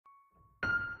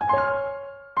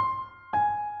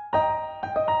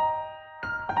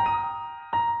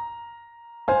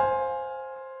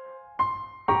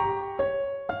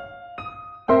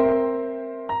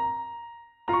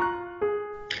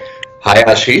Hi,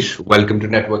 Ashish. Welcome to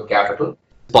Network Capital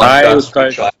Hi, podcast.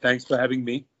 Utkarsh. Thanks for having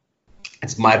me.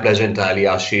 It's my pleasure entirely,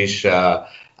 Ashish.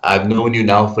 I've known you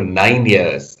now for 9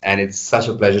 years, and it's such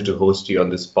a pleasure to host you on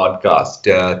this podcast.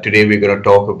 Today, we're going to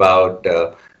talk about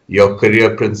your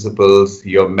career principles,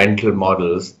 your mental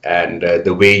models, and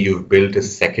the way you've built a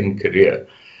second career.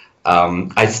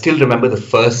 I still remember the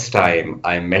first time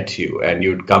I met you, and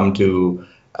you'd come to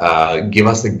give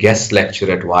us a guest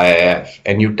lecture at YIF,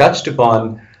 and you touched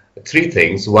upon three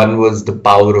things. One was the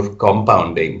power of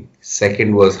compounding.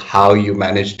 Second was how you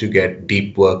managed to get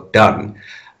deep work done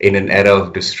in an era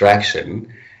of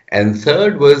distraction. And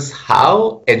third was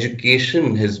how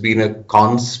education has been a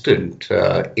constant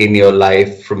in your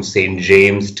life from St.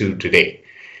 James to today.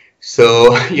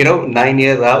 So, 9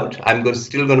 years out,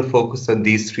 still going to focus on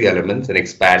these three elements and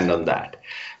expand on that.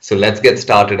 So let's get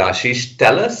started. Ashish,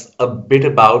 tell us a bit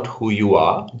about who you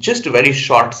are. Just a very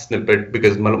short snippet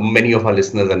because many of our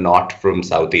listeners are not from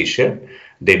South Asia.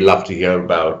 They'd love to hear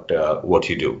about what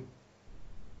you do.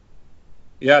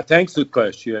 Yeah, thanks,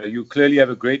 Utkarsh. Yeah, you clearly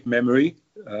have a great memory.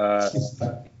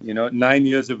 9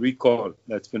 years of recall.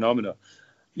 That's phenomenal.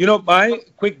 My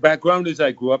quick background is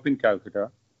I grew up in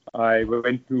Calcutta. I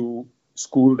went to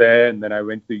school there, and then I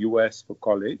went to the US for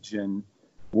college and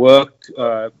worked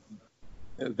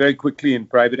very quickly in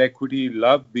private equity,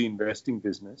 loved the investing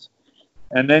business.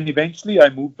 And then eventually I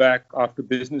moved back after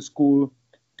business school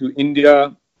to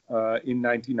India in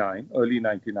early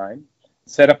 99,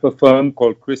 set up a firm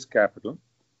called ChrysCapital.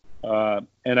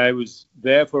 And I was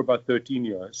there for about 13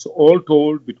 years. So all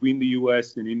told, between the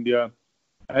US and India,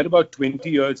 I had about 20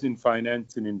 years in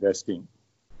finance and investing.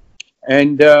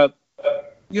 And, as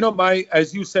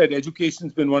you said,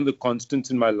 education's been one of the constants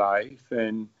in my life.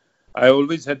 And I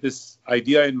always had this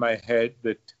idea in my head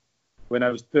that when I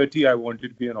was 30, I wanted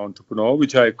to be an entrepreneur,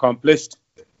 which I accomplished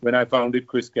when I founded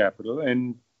ChrysCapital.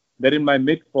 And that in my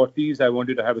mid-40s, I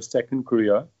wanted to have a second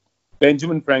career.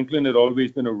 Benjamin Franklin had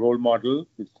always been a role model.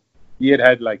 He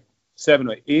had like 7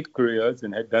 or 8 careers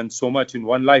and had done so much in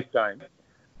one lifetime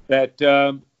that,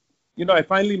 I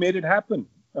finally made it happen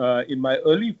in my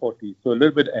early 40s, so a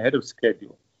little bit ahead of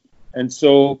schedule. And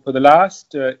so for the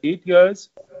last 8 years,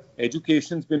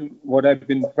 education's been what I've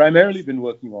primarily been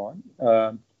working on.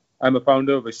 I'm a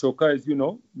founder of Ashoka, as you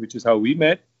know, which is how we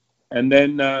met. And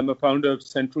then I'm a founder of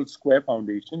Central Square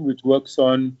Foundation, which works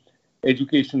on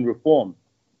education reform.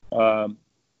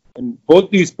 And both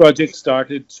these projects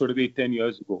started sort of 8-10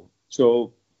 years ago.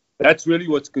 So that's really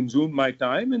what's consumed my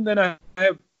time. And then I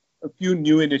have a few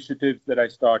new initiatives that I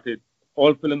started,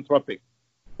 all philanthropic,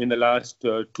 in the last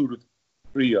 2 to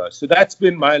 3 years. So that's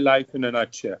been my life in a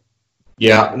nutshell.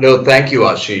 Yeah, no, thank you,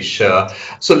 Ashish.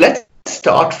 So let's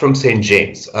start from St.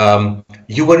 James.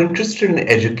 You were interested in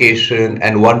education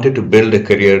and wanted to build a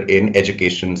career in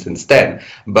education since then.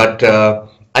 But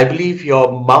I believe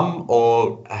your mum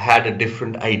had a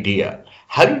different idea.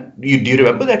 Do you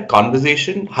remember that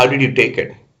conversation? How did you take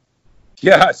it?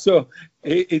 Yeah, so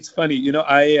it's funny.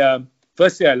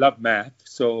 Firstly, I love math.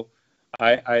 So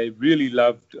I really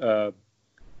loved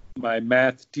my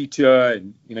math teacher,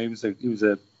 and he was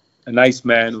a nice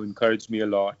man who encouraged me a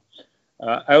lot.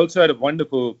 I also had a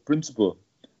wonderful principal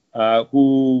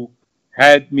who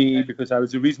had me because I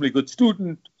was a reasonably good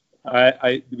student.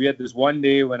 We had this one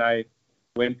day when I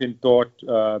went and taught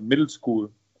middle school.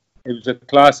 It was a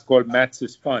class called Maths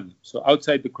is Fun. So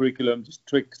outside the curriculum, just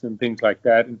tricks and things like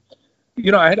that. And,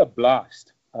 I had a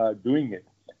blast doing it.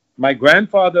 My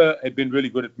grandfather had been really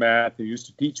good at math. He used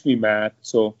to teach me math.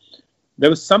 So there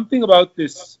was something about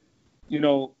this,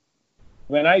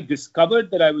 when I discovered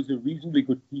that I was a reasonably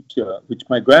good teacher, which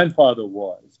my grandfather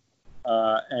was,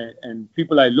 and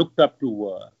people I looked up to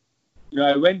were,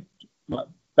 I went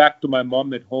back to my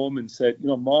mom at home and said,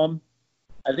 Mom,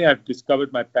 I think I've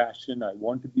discovered my passion. I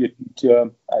want to be a teacher.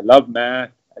 I love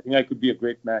math. I think I could be a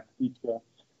great math teacher.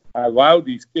 I wow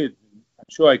these kids. I'm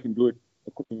sure I can do it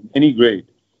in any grade.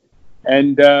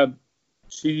 And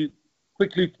she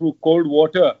quickly threw cold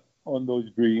water on those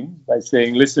dreams by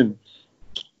saying, listen,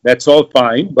 that's all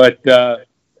fine, but,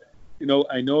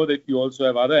 I know that you also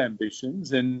have other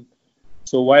ambitions. And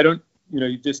so why don't,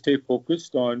 you just stay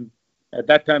focused on, at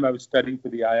that time I was studying for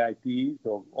the IIT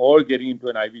or getting into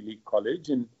an Ivy League college.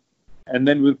 And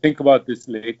then we'll think about this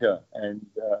later and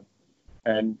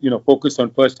focus on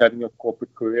first having a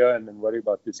corporate career and then worry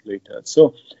about this later.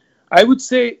 So I would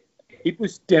say it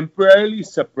was temporarily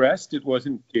suppressed. It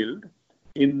wasn't killed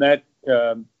in that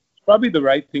probably the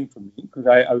right thing for me because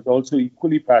I was also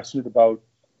equally passionate about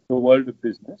the world of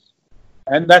business.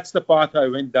 And that's the path I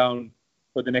went down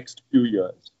for the next few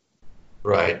years.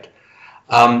 Right.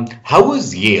 How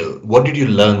was Yale? What did you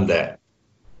learn there?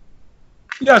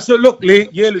 Yeah, so look,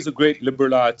 Yale is a great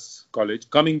liberal arts college.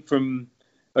 Coming from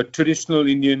a traditional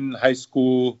Indian high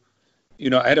school,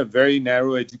 I had a very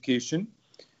narrow education.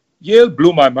 Yale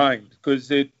blew my mind because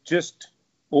it just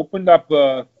opened up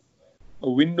a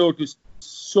window to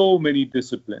so many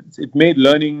disciplines. It made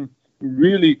learning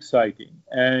really exciting.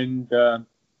 And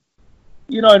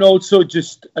also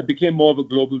just I became more of a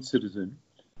global citizen.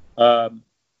 Um,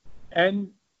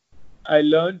 and I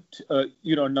learned, a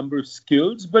number of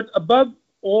skills, but above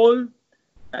all,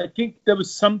 I think there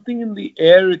was something in the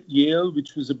air at Yale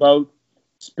which was about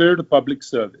spirit of public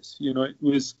service. It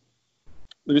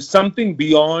was something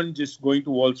beyond just going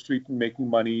to Wall Street and making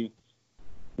money.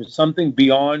 It was something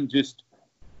beyond just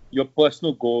your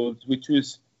personal goals, which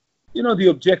was, the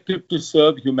objective to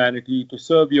serve humanity, to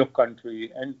serve your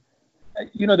country. And,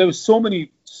 there were so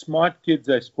many smart kids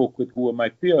I spoke with who were my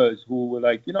peers who were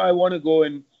like, I want to go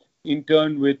and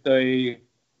intern with a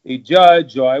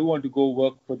judge, or I want to go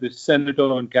work for this senator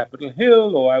on Capitol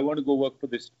Hill, or I want to go work for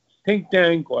this think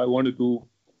tank, or I want to do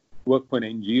work for an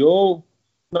NGO.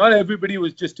 Not everybody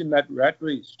was just in that rat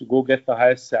race to go get the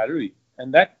highest salary.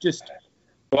 And that just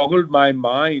boggled my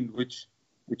mind, which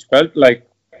felt like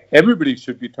everybody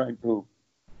should be trying to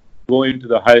go into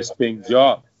the highest paying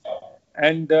job.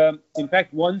 And in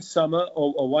fact, one summer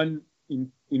or one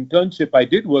internship, I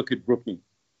did work at Brookings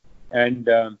and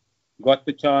got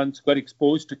the chance, got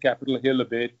exposed to Capitol Hill a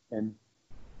bit, and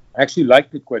actually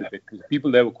liked it quite a bit because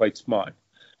people there were quite smart.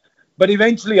 But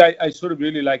eventually, I sort of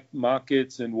really liked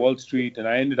markets and Wall Street, and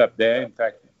I ended up there, in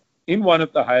fact, in one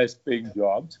of the highest paying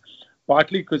jobs,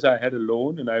 partly because I had a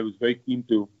loan and I was very keen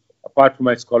to, apart from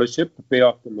my scholarship, to pay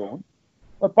off the loan,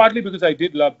 but partly because I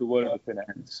did love the world of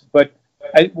finance. But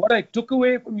what I took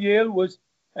away from Yale was,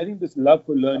 I think, this love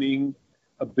for learning,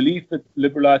 a belief that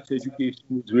liberal arts education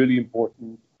was really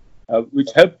important, which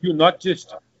helped you not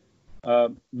just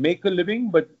make a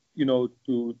living, but,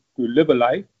 to live a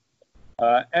life.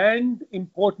 And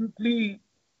importantly,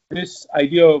 this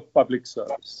idea of public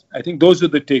service. I think those are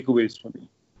the takeaways for me.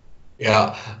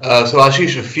 Yeah. So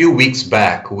Ashish, a few weeks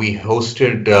back, we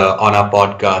hosted on our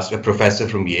podcast a professor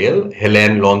from Yale,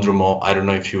 Helene Landremont. I don't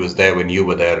know if she was there when you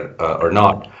were there or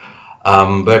not.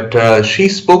 But she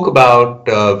spoke about,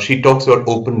 she talks about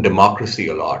open democracy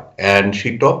a lot. And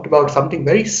she talked about something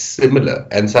very similar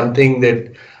and something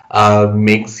that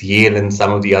makes Yale and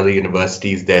some of the other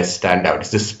universities there stand out.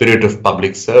 It's the spirit of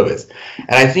public service.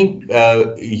 And I think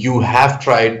you have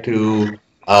tried to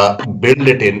build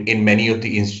it in many of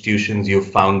the institutions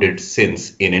you've founded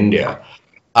since in India.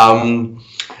 Um,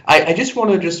 I just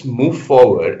want to just move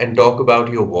forward and talk about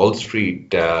your Wall Street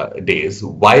days.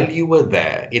 While you were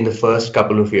there in the first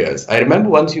couple of years, I remember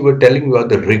once you were telling me about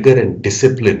the rigor and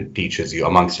discipline it teaches you,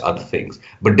 amongst other things.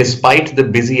 But despite the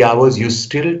busy hours, you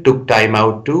still took time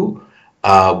out to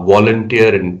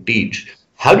volunteer and teach.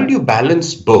 How did you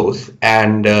balance both?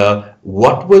 And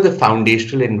what were the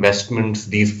foundational investments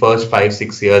these first 5,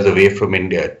 6 years away from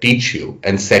India teach you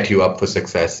and set you up for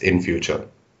success in future?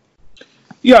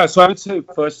 Yeah, so I would say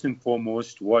first and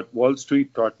foremost, what Wall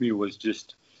Street taught me was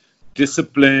just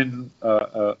discipline,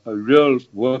 a real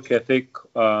work ethic,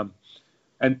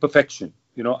 and perfection.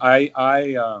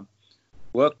 I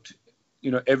worked,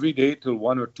 every day till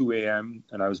 1 or 2 a.m.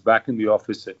 and I was back in the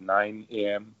office at 9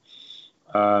 a.m.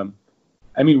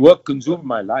 Work consumed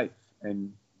my life,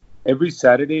 and every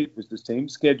Saturday it was the same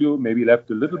schedule, maybe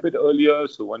left a little bit earlier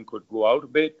so one could go out a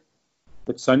bit.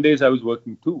 But Sundays I was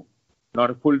working too. Not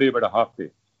a full day, but a half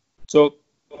day. So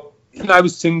I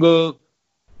was single.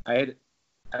 I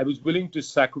was willing to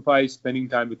sacrifice spending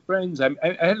time with friends. I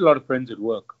had a lot of friends at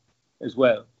work as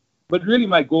well. But really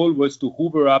my goal was to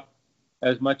hoover up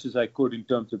as much as I could in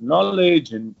terms of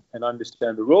knowledge and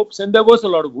understand the ropes. And there was a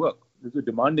lot of work. It was a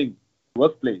demanding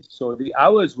workplace. So the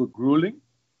hours were grueling.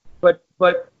 But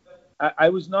I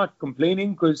was not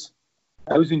complaining because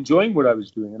I was enjoying what I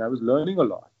was doing and I was learning a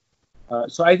lot.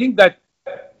 So I think that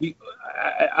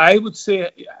I would say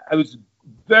I was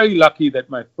very lucky that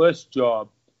my first job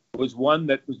was one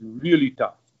that was really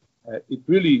tough.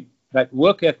 That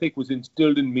work ethic was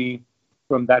instilled in me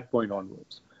from that point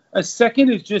onwards. A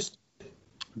second is just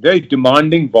very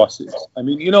demanding bosses. I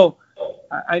know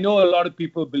a lot of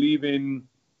people believe in,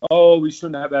 we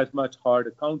shouldn't have as much hard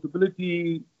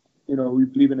accountability. We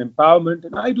believe in empowerment,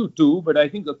 and I do too, but I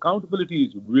think accountability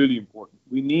is really important.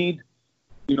 We need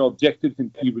objectives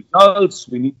and key results.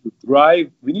 We need to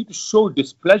drive. We need to show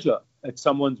displeasure at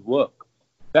someone's work.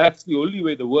 That's the only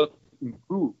way the work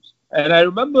improves. And I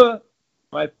remember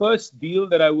my first deal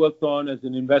that I worked on as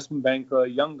an investment banker, a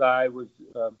young guy, was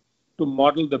to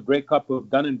model the breakup of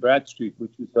Dun & Bradstreet,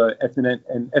 which was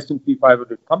an S&P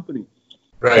 500 company.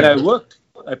 Right. And I worked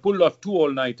I pulled off 2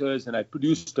 all-nighters and I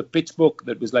produced a pitch book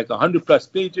that was like 100 plus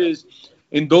pages.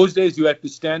 In those days, you had to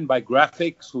stand by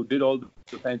graphics who did all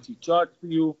the fancy charts for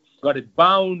you, got it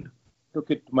bound,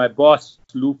 took it to my boss,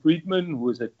 Lou Friedman, who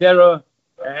was a terror.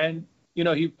 And,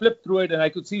 he flipped through it and I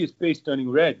could see his face turning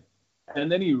red.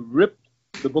 And then he ripped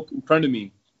the book in front of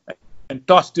me and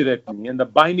tossed it at me. And the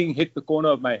binding hit the corner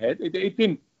of my head. It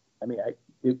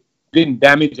didn't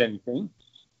damage anything.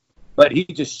 But he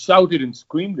just shouted and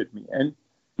screamed at me. And,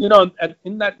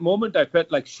 in that moment, I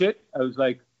felt like shit. I was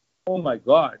like, oh, my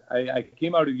God. I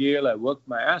came out of Yale. I worked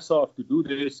my ass off to do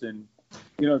this. And,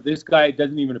 this guy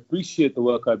doesn't even appreciate the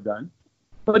work I've done.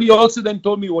 But he also then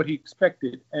told me what he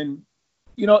expected. And,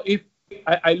 if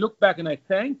I look back and I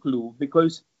thank Lou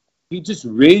because he just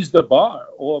raised the bar.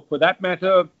 Or for that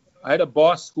matter, I had a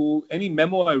boss who any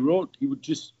memo I wrote, he would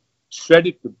just shred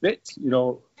it to bits,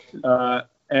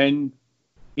 and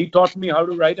he taught me how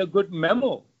to write a good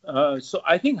memo. So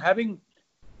I think having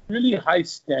really high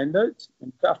standards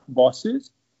and tough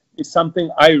bosses is something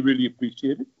I really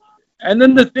appreciated. And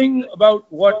then the thing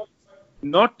about what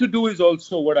not to do is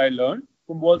also what I learned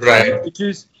from Wall Street, which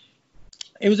is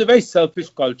it was a very selfish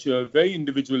culture, very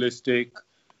individualistic.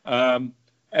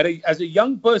 As a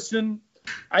young person,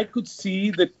 I could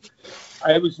see that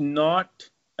I was not,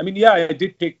 I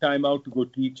did take time out to go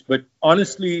teach, but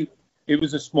honestly, it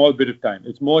was a small bit of time.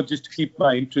 It's more just to keep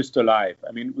my interest alive.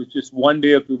 It was just one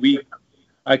day of the week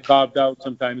I carved out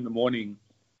sometime in the morning,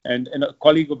 and a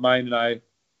colleague of mine and I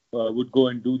would go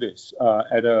and do this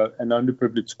at an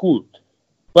underprivileged school.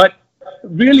 But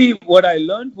really what I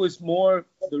learned was more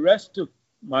the rest of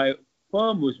my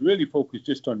firm was really focused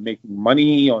just on making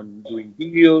money, on doing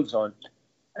deals,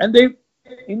 and they,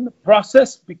 in the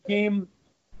process, became,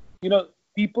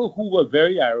 people who were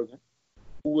very arrogant,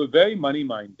 who were very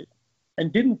money-minded,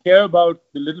 and didn't care about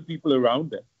the little people around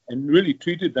them, and really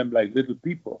treated them like little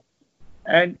people.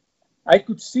 And I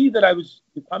could see that I was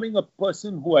becoming a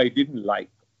person who I didn't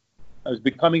like. I was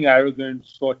becoming arrogant,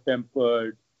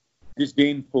 short-tempered,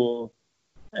 disdainful.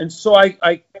 And so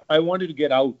I wanted to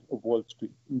get out of Wall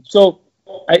Street. And so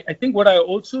I think what I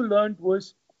also learned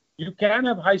was you can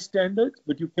have high standards,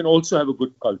 but you can also have a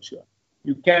good culture.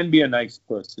 You can be a nice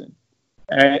person.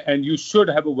 And you should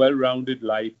have a well-rounded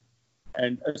life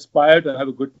and aspire to have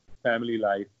a good family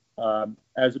life,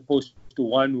 as opposed to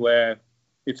one where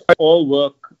it's all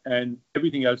work and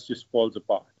everything else just falls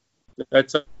apart.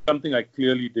 That's something I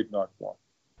clearly did not want.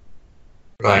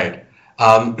 Right.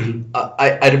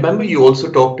 I remember you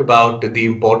also talked about the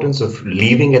importance of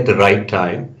leaving at the right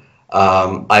time.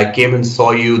 I came and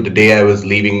saw you the day I was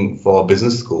leaving for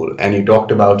business school, and you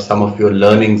talked about some of your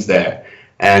learnings there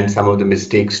and some of the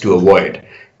mistakes to avoid.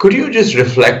 Could you just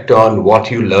reflect on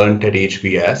what you learned at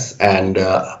HBS and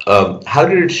how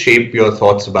did it shape your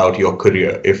thoughts about your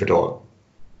career, if at all?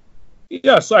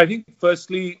 Yeah, so I think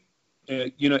firstly,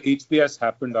 HBS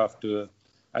happened after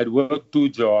I'd worked 2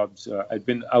 jobs. I'd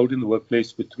been out in the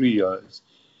workplace for 3 years.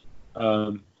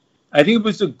 I think it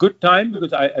was a good time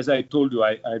because as I told you,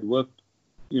 I'd worked,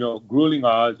 grueling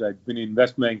hours. I'd been in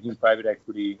investment banking, private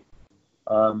equity.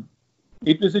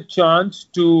 It was a chance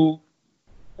to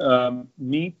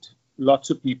meet lots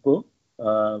of people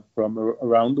from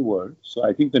around the world. So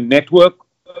I think the network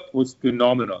was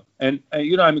phenomenal. And,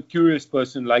 I'm a curious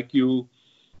person like you,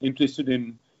 interested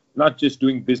in not just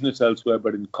doing business elsewhere,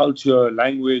 but in culture,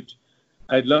 language.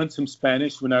 I'd learned some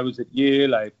Spanish when I was at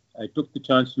Yale. I took the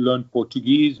chance to learn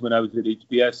Portuguese when I was at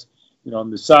HBS,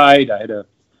 on the side. I had a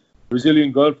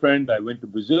Brazilian girlfriend. I went to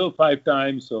Brazil 5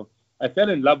 times. So I fell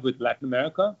in love with Latin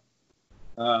America.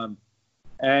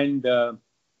 And I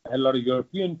had a lot of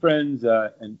European friends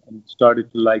and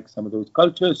started to like some of those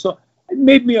cultures. So it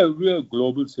made me a real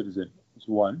global citizen, is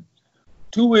one.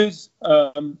 2 is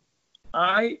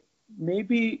I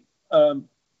maybe,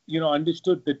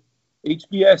 understood that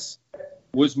HBS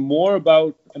was more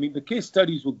about, the case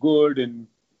studies were good and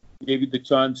gave you the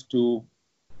chance to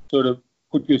sort of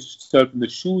put yourself in the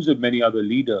shoes of many other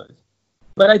leaders.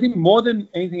 But I think more than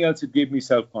anything else, it gave me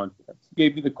self-confidence. It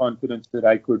gave me the confidence that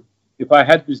I could, if I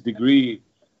had this degree,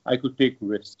 I could take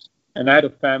risks. And I had a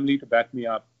family to back me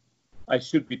up. I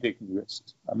should be taking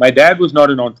risks. My dad was not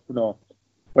an entrepreneur,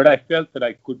 but I felt that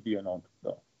I could be an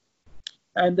entrepreneur.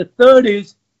 And the third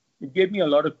is, it gave me a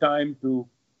lot of time to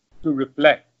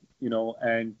reflect,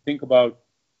 and think about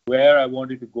where I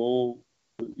wanted to go,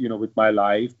 with my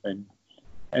life.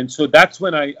 And so that's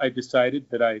when I decided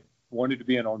that I wanted to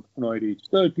be an entrepreneur at age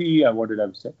 30. I wanted to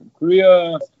have a second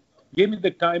career. Gave me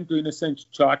the time to, in a sense,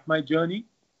 chart my journey.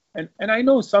 And I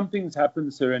know some things happen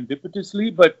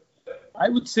serendipitously, but I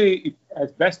would say,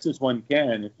 as best as one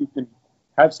can, if you can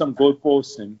have some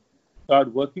goalposts and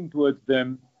start working towards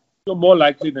them, you're more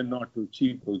likely than not to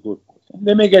achieve those goals. And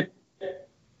they may get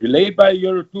delayed by a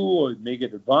year or two, or it may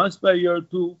get advanced by a year or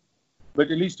two,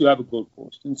 but at least you have a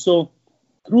goalpost. And so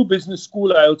through business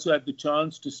school, I also had the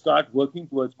chance to start working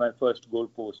towards my first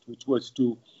goalpost, which was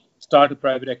to start a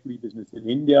private equity business in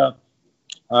India.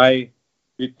 I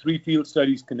did 3 field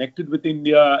studies connected with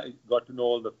India. I got to know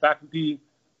all the faculty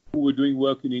who were doing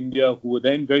work in India, who were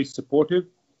then very supportive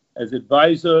as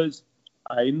advisors.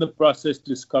 I, in the process,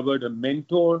 discovered a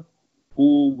mentor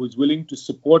who was willing to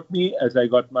support me as I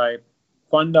got my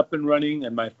fund up and running,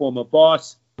 and my former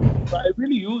boss. So I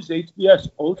really used HBS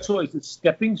also as a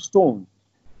stepping stone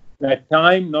that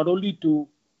time, not only to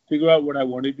figure out what I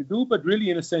wanted to do, but really,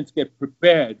 in a sense, get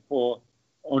prepared for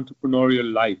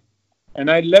entrepreneurial life.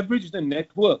 And I leveraged the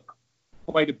network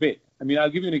quite a bit. I mean, I'll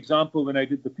give you an example. When I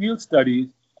did the field studies,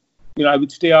 I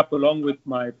would stay up along with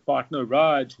my partner,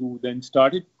 Raj, who then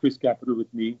started ChrysCapital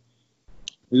with me.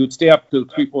 We would stay up till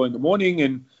 3, 4 in the morning,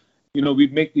 and,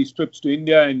 we'd make these trips to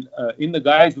India and in the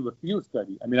guise of a field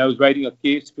study. I mean, I was writing a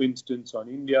case, for instance, on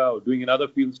India, or doing another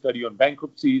field study on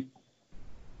bankruptcy.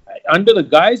 Under the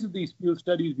guise of these field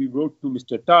studies, we wrote to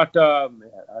Mr. Tata,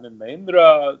 Anand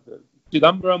Mahindra,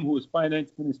 Chidambaram, who was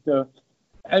finance minister,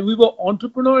 and we were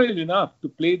entrepreneurial enough to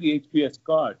play the HBS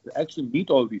card, to actually meet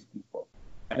all these people.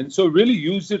 And so really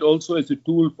used it also as a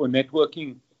tool for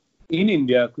networking in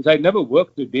India, because I never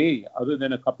worked a day other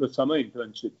than a couple of summer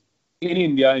internships in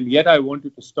India, and yet I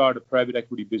wanted to start a private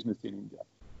equity business in India.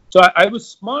 So I was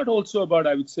smart also about,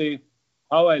 I would say,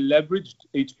 how I leveraged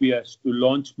HBS to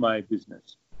launch my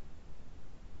business.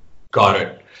 Got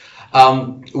it.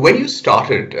 When you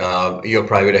started your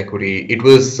private equity, it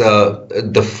was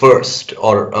the first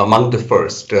or among the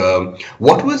first.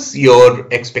 What was your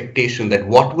expectation that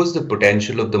what was the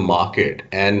potential of the market?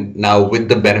 And now with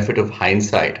the benefit of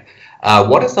hindsight,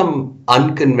 what are some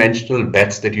unconventional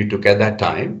bets that you took at that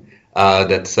time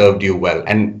that served you well?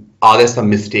 And are there some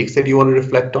mistakes that you want to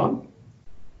reflect on?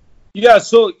 Yeah,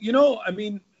 so, I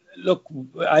mean, look,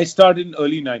 I started in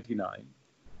early 99.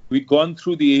 We'd gone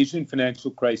through the Asian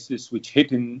financial crisis, which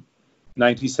hit in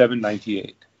 97,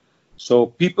 98. So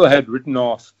people had written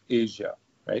off Asia,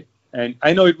 right? And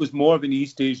I know it was more of an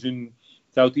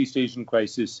Southeast Asian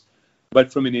crisis,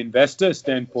 but from an investor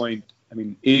standpoint, I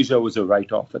mean, Asia was a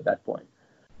write-off at that point.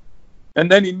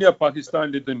 And then India,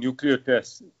 Pakistan did the nuclear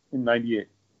tests in 98.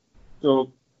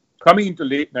 So coming into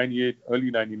late 98,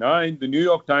 early 99, the New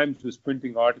York Times was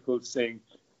printing articles saying,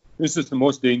 this is the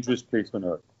most dangerous place on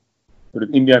earth. Sort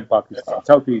of India and Pakistan,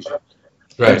 South Asia.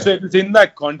 Right. And so it was in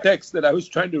that context that I was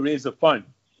trying to raise a fund.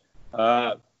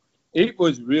 It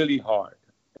was really hard.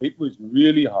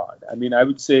 I mean, I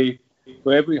would say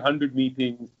for every 100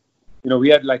 meetings, we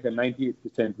had like a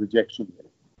 98% rejection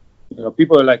rate.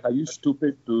 People are like, are you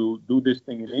stupid to do this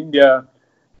thing in India?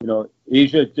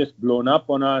 Asia has just blown up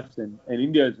on us, and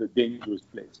India is a dangerous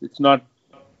place. It's not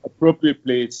an appropriate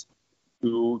place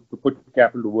to put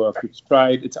capital to work. It's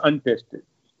tried, it's untested.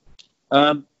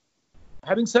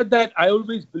 Having said that, I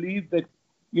always believe that,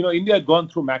 India had gone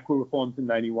through macro reforms in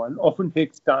 91. Often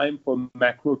takes time for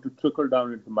macro to trickle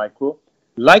down into micro.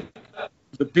 Like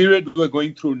the period we're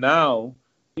going through now,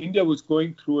 India was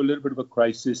going through a little bit of a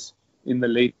crisis in the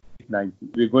late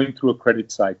 90s. We're going through a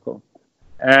credit cycle.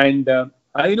 And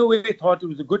I, in a way, thought it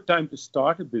was a good time to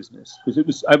start a business,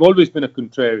 because I've always been a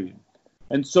contrarian.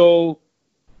 And so,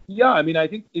 yeah, I mean, I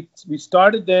think we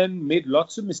started then, made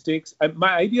lots of mistakes.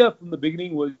 My idea from the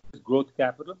beginning was growth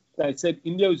capital. I said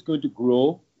India is going to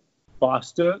grow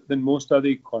faster than most other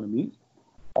economies.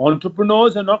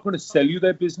 Entrepreneurs are not going to sell you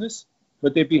their business,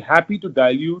 but they'd be happy to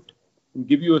dilute and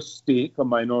give you a stake, a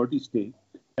minority stake.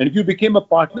 And if you became a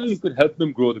partner, you could help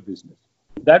them grow the business.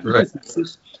 That was the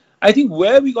thesis. I think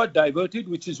where we got diverted,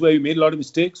 which is where we made a lot of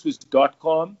mistakes, was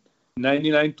 .com,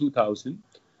 99, 2000.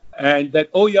 And that,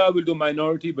 we'll do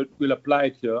minority, but we'll apply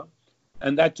it here.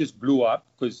 And that just blew up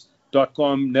because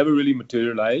 .com never really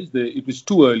materialized. It was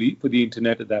too early for the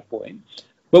internet at that point.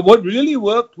 But what really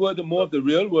worked were more of the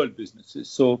real world businesses.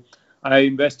 So I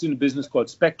invested in a business called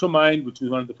Spectromind, which was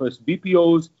one of the first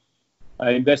BPOs.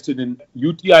 I invested in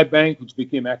UTI Bank, which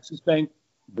became Axis Bank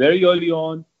very early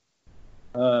on.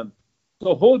 So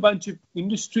a whole bunch of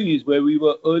industries where we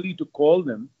were early to call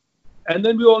them. And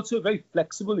then we were also a very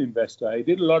flexible investor. I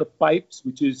did a lot of PIPEs,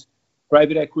 which is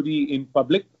private equity in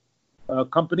public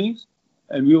companies.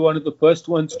 And we were one of the first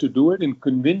ones to do it and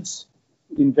convince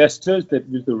investors that it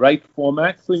was the right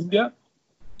format for India.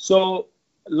 So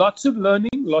lots of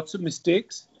learning, lots of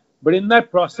mistakes. But in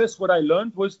that process, what I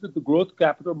learned was that the growth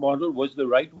capital model was the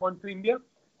right one for India.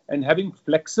 And having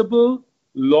flexible,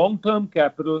 long-term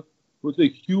capital was a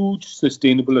huge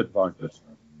sustainable advantage.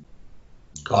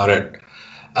 Got it.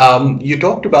 You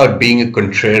talked about being a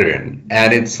contrarian,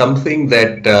 and it's something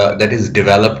that that is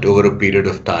developed over a period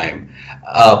of time.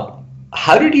 Uh,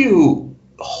 how did you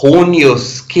hone your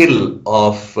skill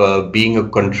of being a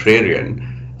contrarian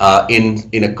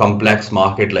in a complex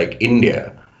market like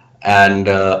India? And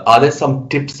are there some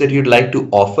tips that you'd like to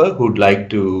offer, who'd like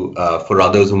to for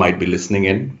others who might be listening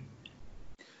in?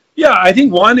 Yeah, I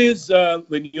think one is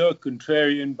when you're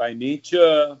contrarian by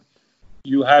nature,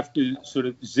 you have to sort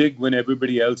of zig when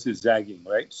everybody else is zagging,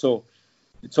 right? So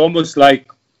it's almost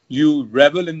like you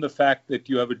revel in the fact that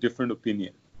you have a different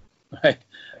opinion, right?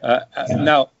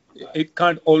 Now, it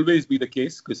can't always be the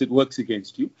case because it works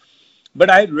against you. But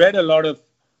I read a lot of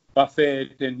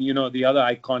Buffett and, the other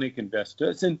iconic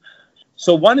investors. And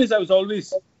so one is I was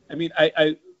always,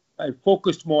 I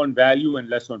focused more on value and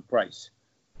less on price.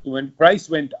 When price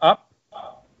went up,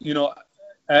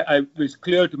 it was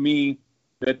clear to me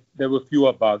that there were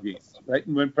fewer bargains, right?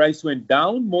 And when price went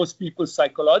down, most people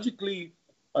psychologically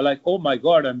are like, oh my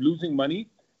God, I'm losing money.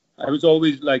 I was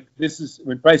always like,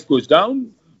 when price goes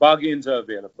down, bargains are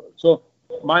available. So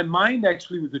my mind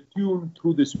actually was attuned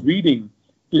through this reading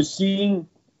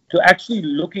to actually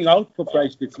looking out for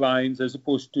price declines as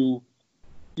opposed to,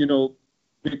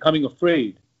 becoming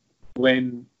afraid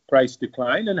when price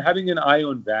declined and having an eye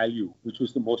on value, which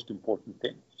was the most important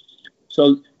thing.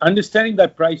 So understanding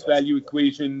that price value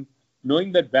equation,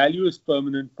 knowing that value is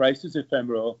permanent, price is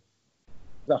ephemeral,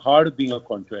 the heart of being a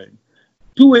contrarian.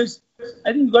 Two is,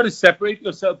 I think you've got to separate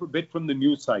yourself a bit from the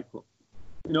news cycle.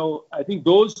 I think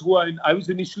those who I was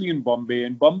initially in Bombay,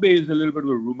 and Bombay is a little bit of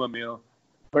a rumor mill,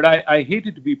 but I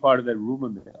hated to be part of that rumor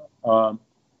mill.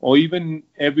 Or even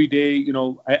every day,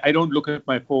 I don't look at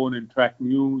my phone and track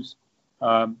news.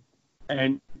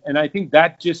 And I think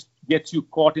that just gets you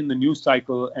caught in the news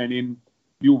cycle and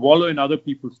you wallow in other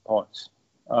people's thoughts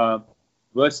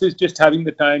versus just having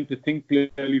the time to think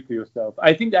clearly for yourself.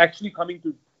 I think actually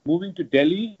moving to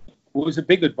Delhi was a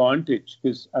big advantage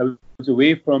because I was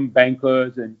away from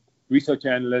bankers and research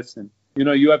analysts, and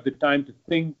you have the time to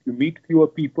think. You meet fewer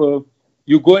people.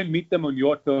 You go and meet them on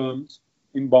your terms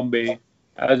in Bombay,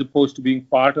 as opposed to being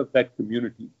part of that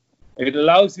community. It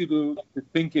allows you to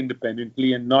think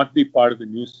independently and not be part of the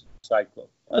news cycle.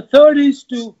 A third is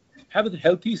to have a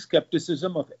healthy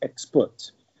skepticism of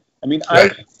experts.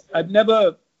 I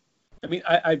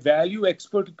value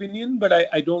expert opinion, but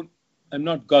I'm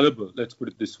not gullible, let's put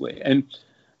it this way. And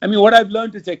what I've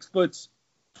learned is experts,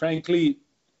 frankly,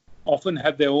 often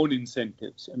have their own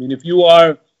incentives. If you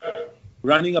are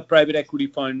running a private equity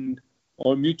fund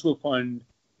or mutual fund,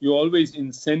 you're always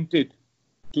incented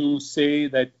to say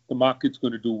that the market's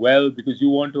going to do well because you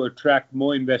want to attract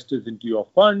more investors into your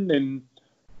fund. And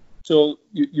so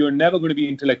you're never going to be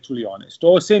intellectually honest.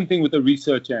 Or same thing with a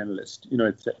research analyst,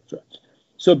 etc.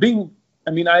 So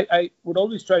I would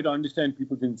always try to understand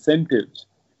people's incentives.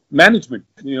 Management,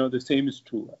 the same is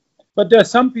true. But there are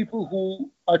some people who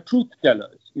are truth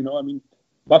tellers.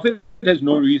 Buffett has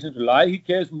no reason to lie. He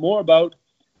cares more about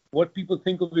what people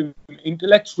think of him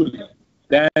intellectually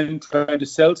than trying to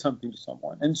sell something to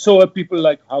someone. And so are people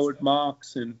like Howard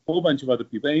Marks and a whole bunch of other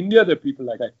people. In India, there are people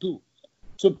like that too.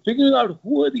 So figuring out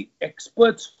who are the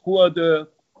experts, who are the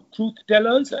truth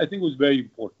tellers, I think was very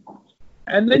important.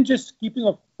 And then just keeping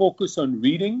a focus on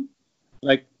reading,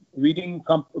 like reading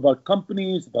about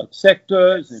companies, about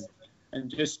sectors, and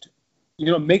just,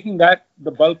 making that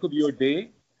the bulk of your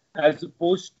day, as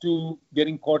opposed to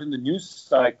getting caught in the news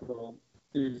cycle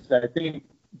is, I think,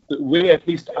 the way at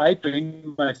least I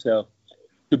train myself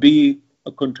to be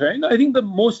a contrarian. I think the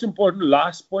most important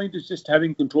last point is just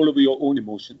having control over your own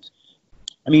emotions.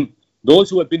 Those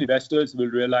who have been investors will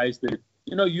realize that,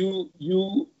 you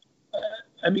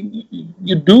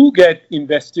do get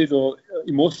invested or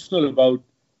emotional about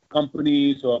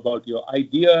companies or about your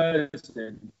ideas.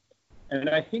 And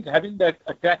I think having that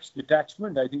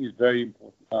detachment, I think is very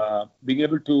important. Being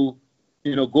able to,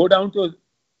 go down to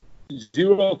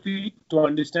 0 feet to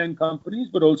understand companies,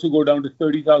 but also go down to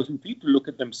 30,000 feet to look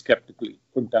at them skeptically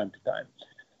from time to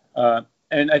time.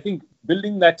 And I think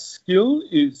building that skill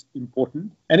is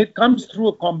important. And it comes through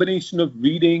a combination of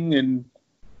reading and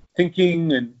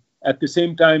thinking and at the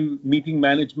same time meeting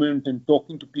management and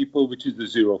talking to people, which is the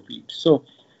 0 feet. So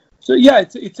yeah,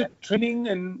 it's a training,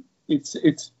 and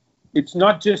it's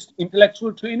not just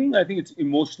intellectual training. I think it's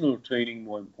emotional training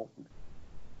more important.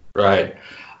 Right.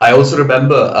 I also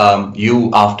remember you,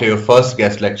 after your first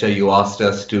guest lecture, you asked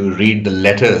us to read the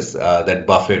letters that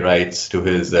Buffett writes to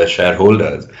his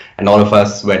shareholders. And all of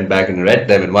us went back and read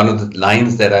them. And one of the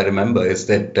lines that I remember is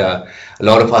that a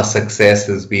lot of our success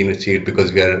has been achieved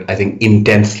because we are, I think,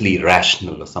 intensely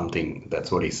rational or something. That's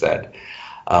what he said.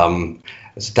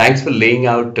 So thanks for laying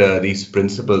out these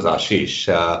principles, Ashish.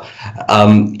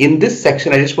 In this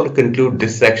section, I just want to conclude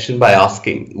this section by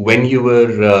asking, when you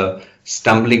were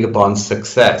stumbling upon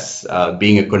success,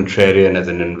 being a contrarian as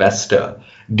an investor,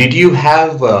 did you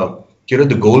have the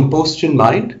goalpost in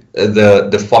mind,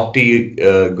 the 40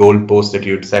 goalpost that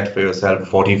you'd set for yourself,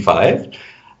 45?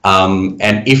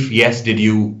 And if yes, did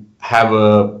you have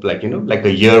a like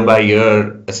a year by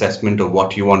year assessment of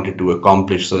what you wanted to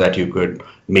accomplish so that you could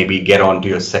maybe get on to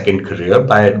your second career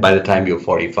by the time you're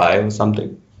 45 or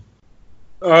something?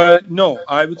 No,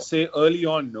 I would say early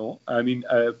on, no. I mean,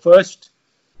 first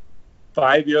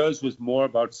 5 years was more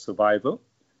about survival.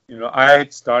 I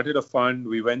had started a fund.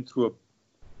 We went through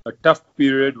a tough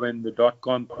period when the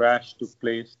dot-com crash took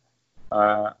place.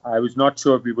 I was not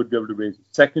sure if we would be able to raise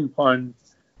a second fund.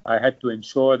 I had to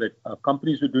ensure that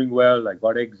companies were doing well. I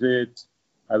got exits.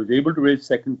 I was able to raise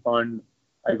second fund.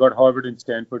 I got Harvard and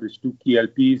Stanford as 2 key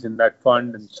LPs in that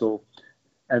fund.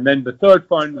 And then the third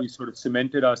fund, we sort of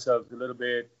cemented ourselves a little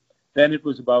bit. Then it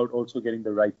was about also getting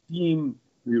the right team.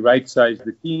 We right-sized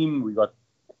the team. We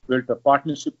built a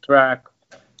partnership track.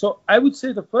 So I would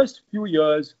say the first few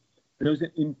years, there was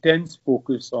an intense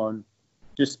focus on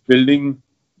just building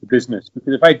the business.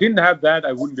 Because if I didn't have that,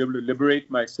 I wouldn't be able to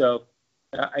liberate myself.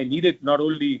 I needed not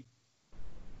only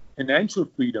financial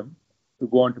freedom to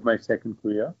go on to my second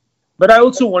career, but I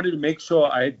also wanted to make sure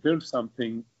I had built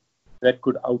something that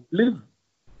could outlive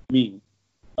me.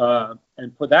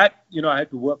 And for that, I had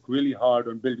to work really hard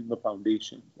on building the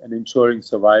foundation and ensuring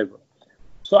survival.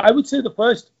 So I would say the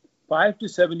first 5 to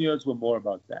 7 years were more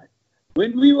about that.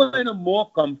 When we were in a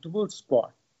more comfortable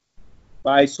spot,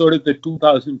 by sort of the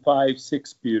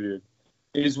 2005-6 period,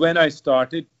 is when I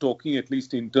started talking, at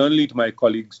least internally to my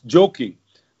colleagues, joking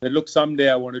that, look, someday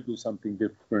I want to do something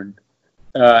different.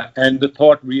 And the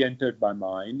thought re-entered my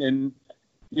mind. And,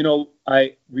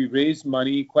 we raised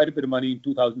money, quite a bit of money in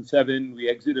 2007. We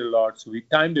exited a lot. So we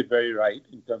timed it very right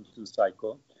in terms of the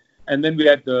cycle. And then we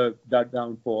had that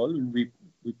downfall, and we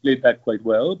played that quite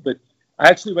well. But I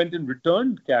actually went and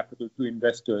returned capital to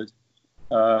investors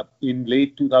in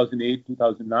late 2008,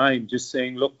 2009, just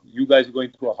saying, look, you guys are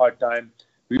going through a hard time.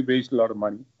 We raised a lot of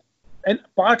money. And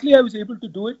partly I was able to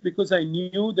do it because I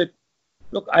knew that,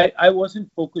 look, I wasn't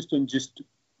focused on just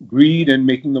greed and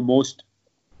making the most,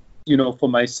 for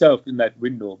myself in that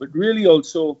window, but really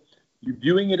also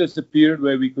viewing it as a period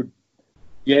where we could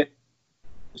get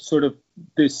sort of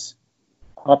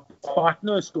our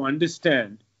partners to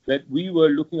understand that we were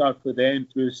looking out for their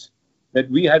interests, that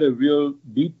we had a real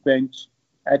deep bench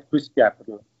at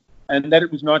ChrysCapital, and that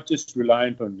it was not just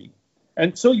reliant on me.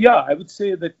 And so, I would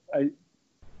say that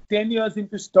 10 years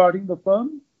into starting the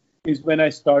firm is when I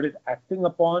started acting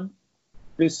upon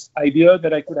this idea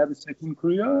that I could have a second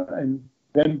career. And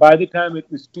then by the time it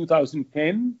was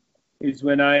 2010 is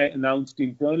when I announced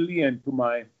internally and to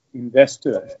my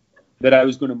investors that I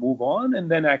was going to move on,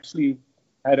 and then actually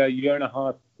had a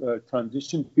 1.5 year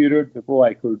transition period before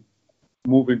I could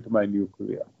move into my new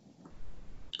career.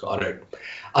 Got it.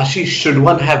 Ashish, should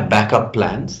one have backup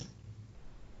plans?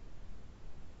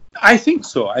 I think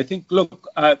so. I think, look,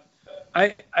 I'm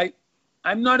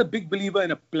not a big believer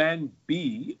in a plan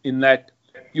B, in that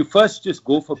you first just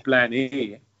go for plan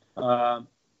A,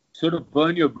 sort of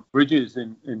burn your bridges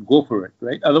and go for it,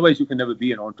 right? Otherwise, you can never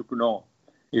be an entrepreneur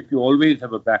if you always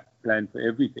have a back plan for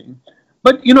everything.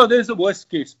 But, there's a worst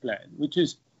case plan, which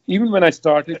is, even when I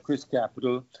started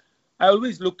ChrysCapital, I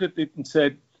always looked at it and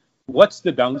said, what's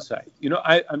the downside?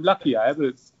 I'm lucky. I have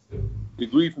a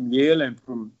degree from Yale and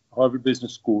from Harvard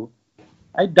Business School.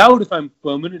 I doubt if I'm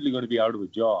permanently going to be out of a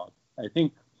job. I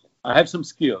think I have some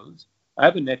skills. I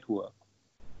have a network.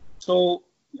 So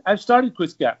I've started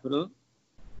ChrysCapital.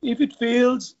 If it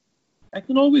fails, I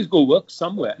can always go work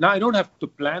somewhere. Now, I don't have to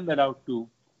plan that out to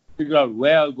figure out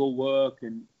where I'll go work.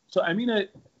 And so,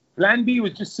 plan B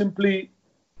was just simply,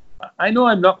 I know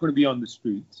I'm not going to be on the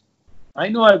streets. I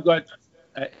know I've got,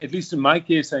 at least in my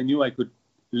case, I knew I could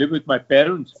live with my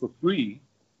parents for free.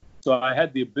 So I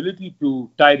had the ability to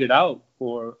tide it out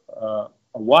for a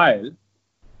while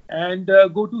and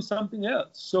go do something else.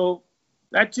 So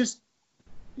that just,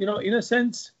 in a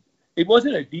sense, it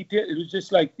wasn't a detail. It was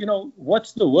just like,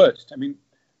 what's the worst?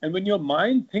 And when your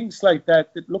mind thinks like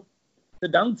that, look, the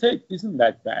downside isn't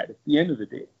that bad at the end of the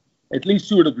day. At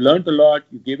least you would have learned a lot.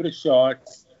 You gave it a shot,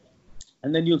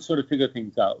 and then you'll sort of figure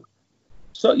things out.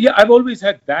 So, I've always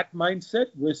had that mindset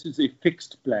versus a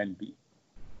fixed plan B.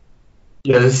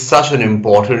 Yeah, this is such an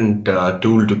important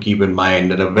tool to keep in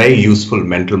mind and a very useful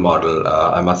mental model,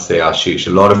 I must say, Ashish. A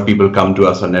lot of people come to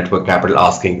us on Network Capital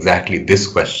asking exactly this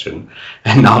question,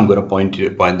 and now I'm going to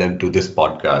point them to this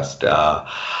podcast.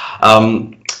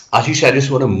 Ashish, I just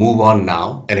want to move on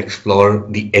now and explore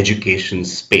the education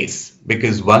space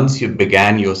because once you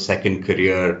began your second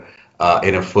career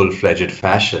in a full-fledged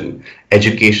fashion,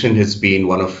 education has been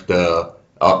one of the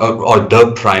or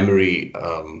the primary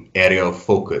area of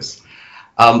focus.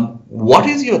 What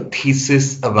is your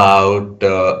thesis about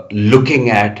looking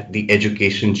at the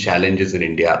education challenges in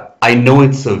India? I know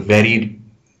it's a very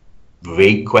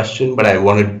vague question, but I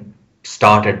want to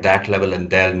start at that level and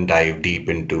then dive deep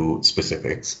into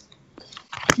specifics.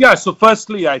 Yeah, so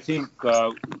firstly, I think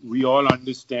we all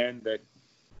understand that,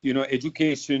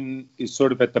 education is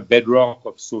sort of at the bedrock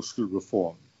of social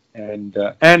reform and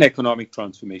economic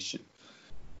transformation.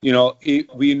 We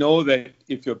know that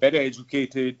if you're better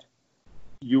educated,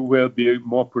 you will be a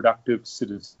more productive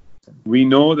citizen. We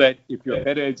know that if you're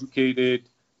better educated,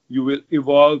 you will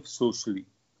evolve socially,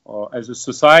 or as a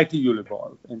society, you'll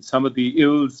evolve. And some of the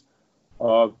ills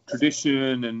of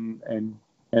tradition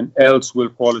and else will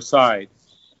fall aside.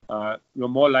 You're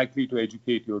more likely to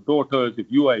educate your daughters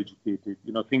if you are educated,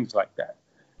 things like that.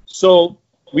 So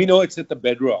we know it's at the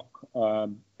bedrock,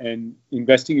 and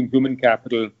investing in human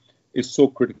capital is so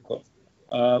critical.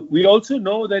 We also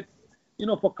know that,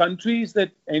 for countries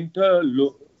that enter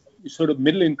sort of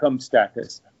middle income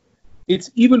status,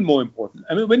 it's even more important.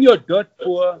 I mean, when you're dirt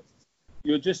poor,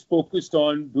 you're just focused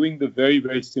on doing the very,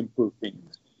 very simple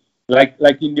things, like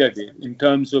India did, in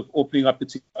terms of opening up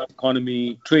its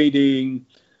economy, trading,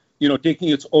 taking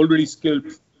its already skilled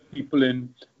people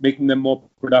in, making them more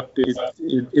productive.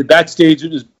 At that stage,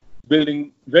 it was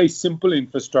building very simple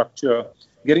infrastructure,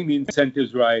 getting the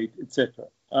incentives right, etc.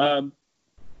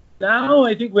 Now,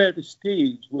 I think we're at a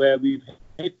stage where we've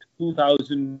hit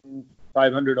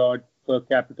 2,500 odd per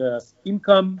capita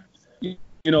income.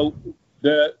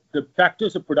 The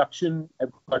factors of production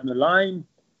have gotten aligned,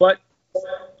 but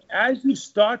as you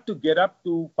start to get up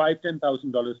to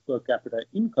 $5,000-$10,000 per capita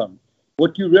income,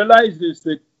 what you realize is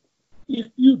that if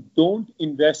you don't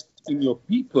invest in your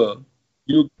people,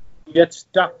 you get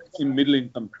stuck in middle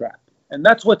income trap. And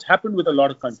that's what's happened with a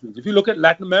lot of countries. If you look at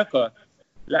Latin America,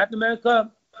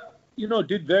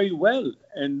 did very well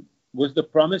and was the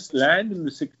promised land in the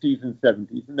 60s and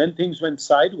 70s. And then things went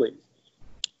sideways,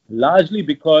 largely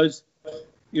because,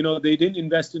 they didn't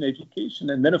invest in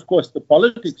education. And then, of course, the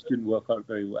politics didn't work out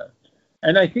very well.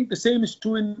 And I think the same is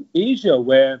true in Asia,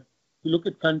 where you look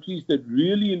at countries that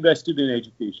really invested in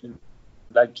education,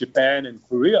 like Japan and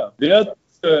Korea. They are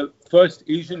the first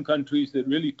Asian countries that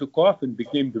really took off and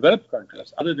became developed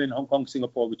countries, other than Hong Kong,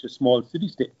 Singapore, which are small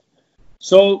city-states.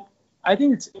 So I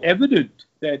think it's evident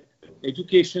that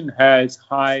education has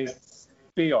high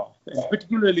payoff, and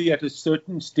particularly at a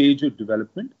certain stage of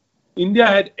development. India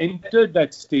had entered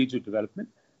that stage of development.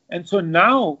 And so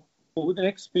now, over the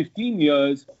next 15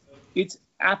 years, it's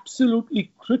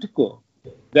absolutely critical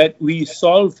that we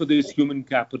solve for this human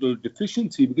capital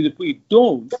deficiency, because if we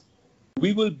don't,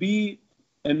 we will be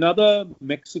another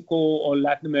Mexico or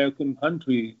Latin American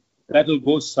country that will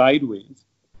go sideways,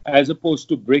 as opposed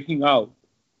to breaking out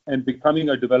and becoming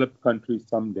a developed country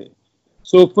someday.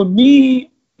 So for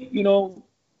me,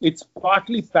 it's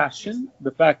partly passion, the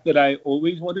fact that I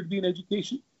always wanted to be in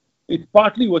education. It's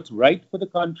partly what's right for the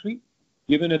country,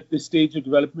 given at this stage of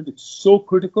development, it's so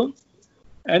critical.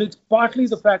 And it's partly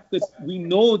the fact that we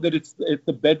know that it's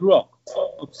the bedrock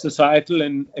of societal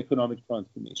and economic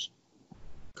transformation.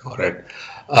 Correct.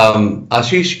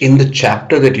 Ashish, in the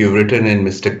chapter that you've written in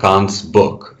Mr. Kant's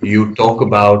book, you talk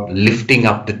about lifting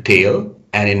up the tail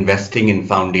and investing in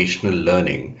foundational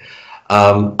learning.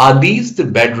 Are these the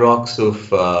bedrocks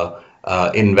of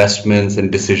investments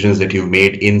and decisions that you've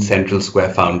made in Central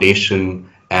Square Foundation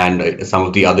and some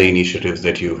of the other initiatives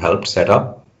that you've helped set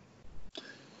up?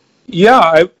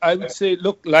 Yeah, I would say,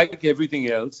 look, like everything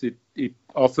else, it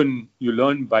often you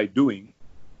learn by doing.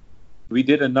 We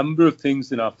did a number of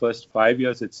things in our first 5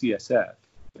 years at CSF.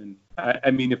 And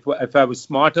I mean, if I was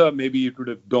smarter, maybe it would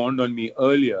have dawned on me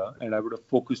earlier, and I would have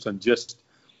focused on just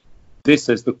this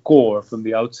as the core from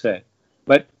the outset.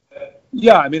 But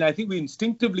yeah, I mean, I think we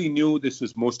instinctively knew this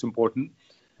was most important.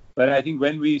 But I think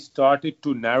when we started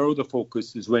to narrow the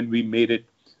focus is when we made it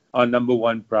our number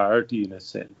one priority, in a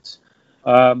sense.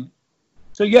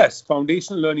 So yes,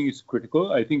 foundational learning is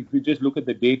critical. I think if you just look at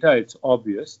the data, it's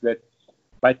obvious that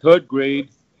by third grade,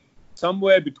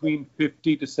 somewhere between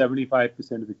 50 to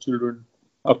 75% of the children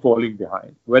are falling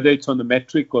behind, whether it's on the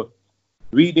metric of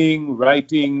reading,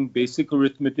 writing, basic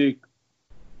arithmetic.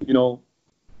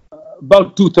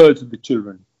 About 2/3 of the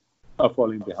children are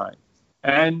falling behind.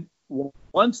 And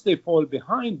once they fall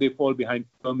behind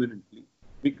permanently.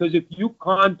 Because if you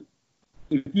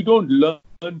don't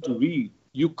learn to read,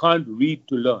 you can't read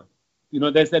to learn.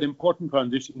 There's that important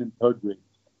transition in third grade.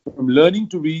 from learning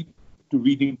to read to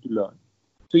reading to learn.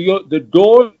 So the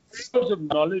doors of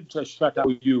knowledge are shut out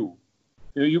for you.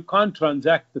 You can't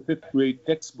transact the 5th grade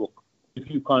textbook if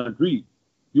you can't read.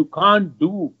 You can't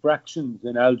do fractions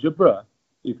and algebra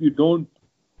if you don't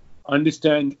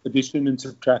understand addition and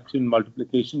subtraction,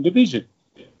 multiplication, division.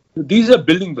 So these are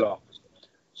building blocks.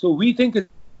 So we think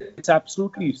it's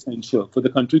absolutely essential for the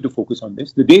country to focus on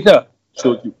this. The data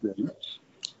shows you clearly.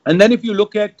 And then if you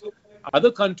look at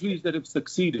other countries that have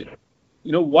succeeded,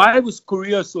 why was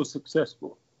Korea so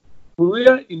successful?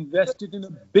 Korea invested in a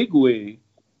big way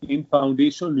in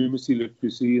foundational numeracy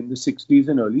literacy in the 60s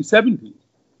and early 70s.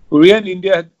 Korea and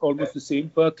India had almost the same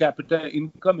per capita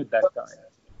income at that time.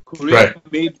 Korea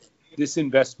made this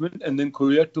investment and then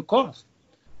Korea took off.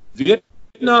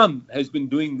 Vietnam has been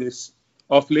doing this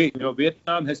of late.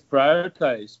 Vietnam has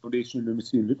prioritized foundational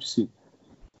numeracy and literacy.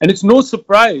 And it's no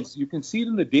surprise, you can see it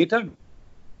in the data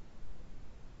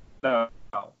now,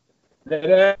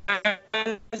 that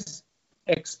as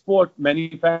export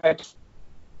manufacturing,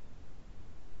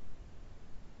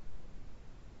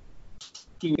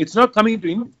 it's not coming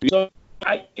to India. So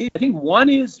I think one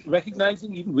is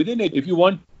recognizing even within it, if you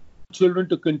want children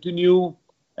to continue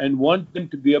and want them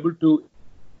to be able to,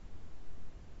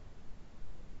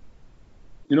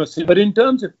 but in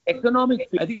terms of economic,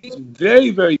 I think it's very,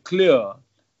 very clear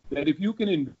that if you can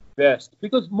invest,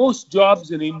 because most jobs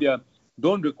in India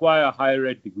don't require a higher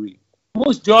ed degree.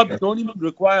 Most jobs don't even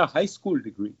require a high school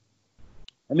degree.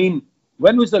 I mean,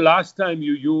 when was the last time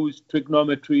you used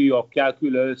trigonometry or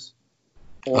calculus?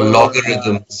 Or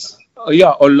logarithms.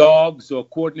 Or logs or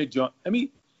coordinate geometry. I mean,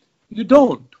 you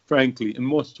don't, frankly, in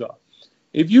most jobs.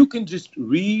 If you can just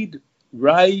read,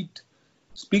 write,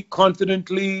 speak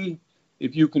confidently,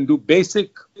 if you can do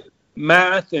basic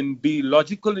math and be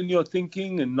logical in your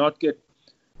thinking and not get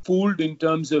fooled in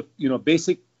terms of,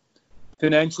 basic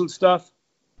financial stuff,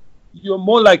 you're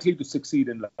more likely to succeed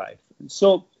in life. And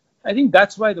so I think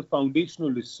that's why the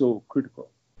foundational is so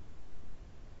critical.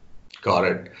 Got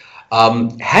it.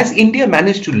 Has India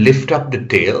managed to lift up the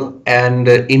tail? And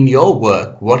in your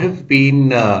work, what have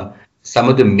been some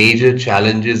of the major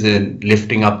challenges in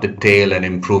lifting up the tail and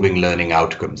improving learning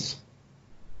outcomes?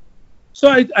 So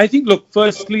I think, look,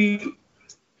 firstly,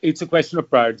 it's a question of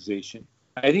prioritization.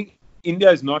 I think India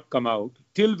has not come out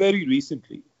till very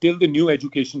recently, till the new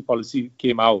education policy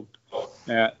came out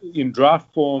in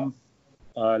draft form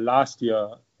last year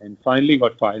and finally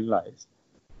got finalized.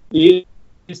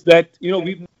 Is that,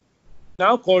 we've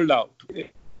now called out,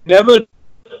 never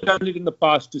done it in the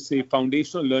past to say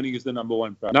foundational learning is the number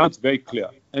one priority. Now it's very clear.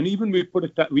 And even we've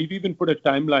even put a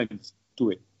timeline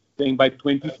to it, saying by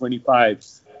 2025,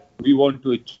 we want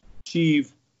to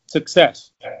achieve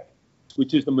success,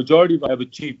 which is the majority have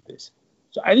achieved this.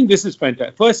 So I think this is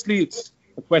fantastic. Firstly, it's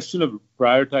a question of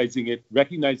prioritizing it,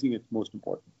 recognizing it's most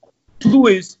important. Two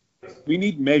is we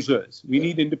need measures. We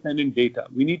need independent data.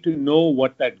 We need to know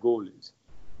what that goal is.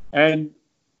 And,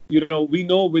 we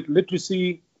know with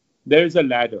literacy, there is a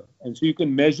ladder. And so you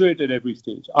can measure it at every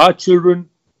stage. Are children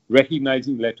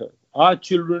recognizing letters? Are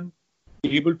children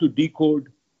able to decode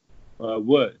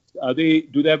words?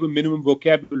 Do they have a minimum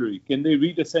vocabulary? Can they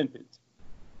read a sentence?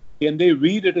 Can they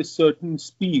read at a certain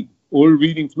speed or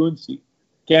reading fluency?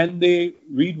 Can they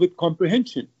read with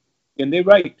comprehension? Can they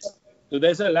write? So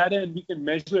there's a ladder and we can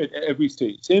measure it at every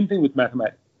stage. Same thing with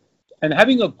mathematics. And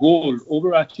having a goal,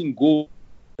 overarching goal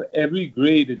for every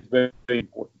grade is very, very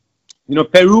important.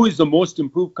 Peru is the most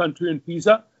improved country in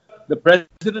PISA. The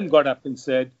president got up and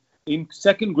said, in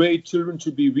second grade, children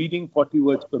should be reading 40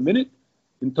 words per minute.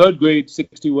 In third grade,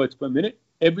 60 words per minute.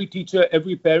 Every teacher,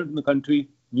 every parent in the country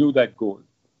knew that goal.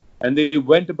 And they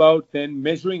went about then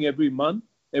measuring every month.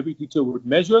 Every teacher would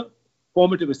measure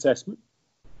formative assessment.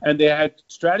 And they had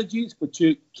strategies for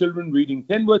children reading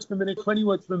 10 words per minute, 20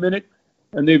 words per minute,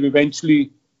 and they've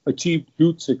eventually achieved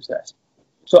huge success.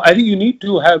 So I think you need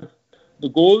to have the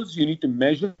goals, you need to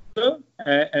measure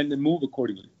and then move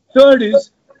accordingly. Third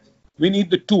is we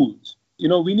need the tools.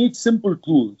 We need simple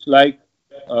tools like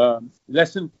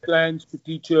lesson plans for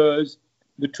teachers,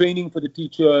 the training for the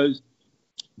teachers,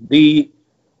 the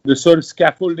sort of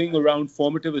scaffolding around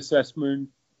formative assessment,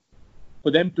 for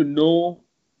them to know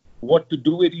what to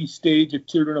do at each stage if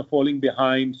children are falling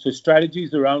behind. So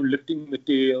strategies around lifting the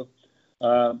tail.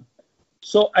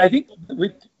 So I think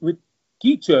with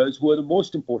teachers, who are the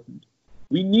most important,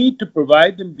 we need to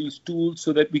provide them these tools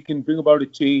so that we can bring about a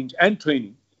change, and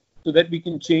training so that we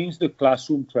can change the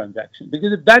classroom transaction.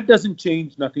 Because if that doesn't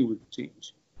change, nothing will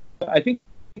change. I think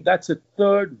that's a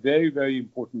third very, very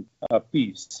important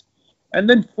piece. And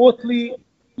then fourthly,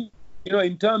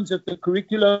 in terms of the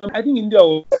curriculum, I think India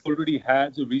already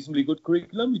has a reasonably good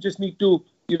curriculum. We just need to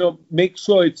make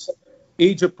sure it's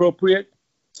age appropriate,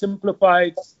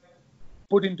 simplified,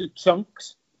 put into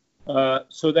chunks,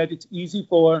 so that it's easy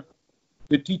for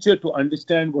the teacher to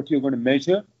understand what you're going to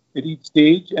measure at each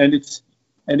stage, and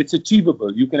it's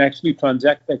achievable. You can actually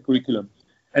transact that curriculum,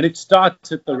 and it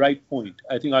starts at the right point.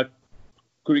 I think our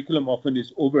curriculum often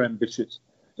is overambitious.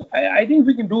 I think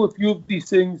we can do a few of these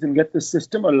things and get the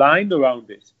system aligned around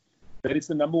this. That is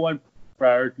the number one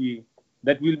priority.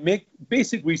 That will make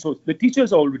basic resource. The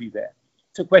teachers are already there.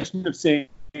 It's a question of saying,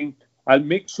 I'll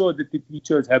make sure that the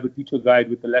teachers have a teacher guide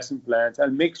with the lesson plans. I'll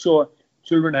make sure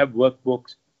children have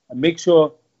workbooks. I'll make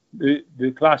sure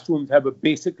the classrooms have a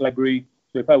basic library.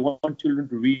 So if I want children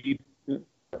to read,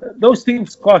 those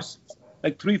things cost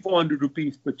like 300-400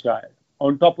 rupees per child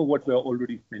on top of what we're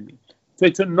already spending. So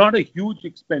it's not a huge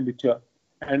expenditure,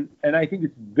 and I think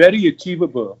it's very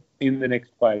achievable in the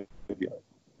next 5 years.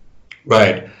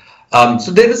 Right.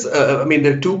 So there is, there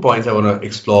are 2 points I want to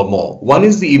explore more. One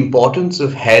is the importance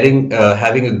of having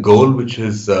a goal which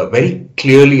is very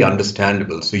clearly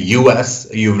understandable. So US,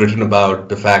 you've written about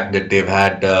the fact that they've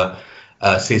had,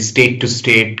 say,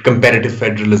 state-to-state competitive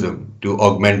federalism to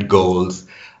augment goals.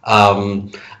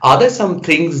 Are there some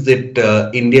things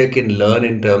that India can learn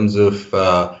in terms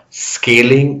of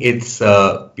scaling its,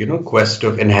 quest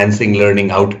of enhancing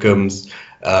learning outcomes?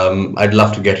 I'd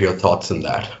love to get your thoughts on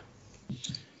that.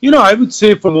 I would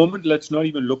say for a moment, let's not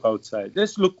even look outside.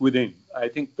 Let's look within. I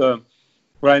think the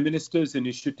Prime Minister's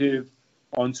initiative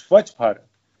on Swachh Bharat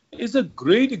is a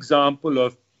great example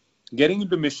of getting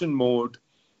into mission mode,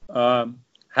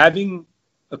 having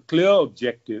a clear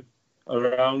objective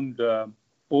around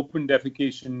open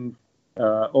defecation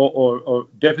or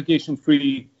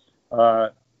defecation-free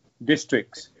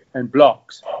districts and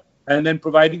blocks, and then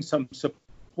providing some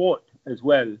support as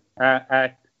well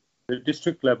at the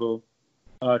district level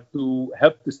to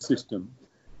help the system.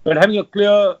 But having a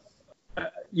clear,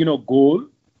 goal,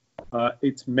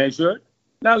 it's measured.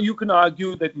 Now you can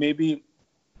argue that maybe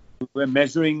we're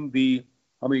measuring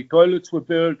how many toilets were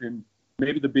built, and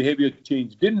maybe the behavior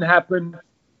change didn't happen.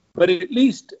 But at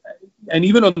least, and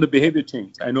even on the behavior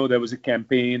change, I know there was a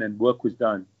campaign and work was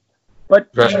done.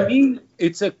 But to me,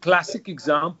 it's a classic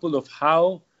example of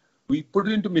how we put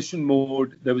it into mission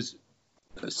mode. There was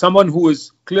someone who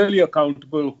was clearly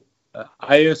accountable,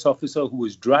 IAS officer who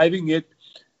was driving it.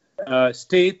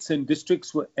 States and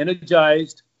districts were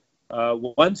energized.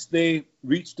 Once they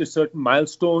reached a certain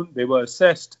milestone, they were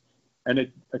assessed,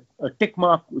 and a tick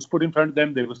mark was put in front of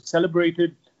them. They were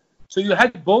celebrated. So you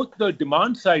had both the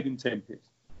demand side incentives,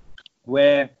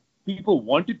 where people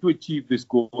wanted to achieve this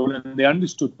goal and they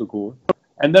understood the goal.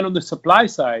 And then on the supply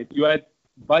side, you had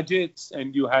budgets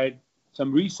and you had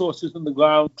some resources on the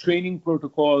ground, training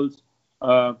protocols.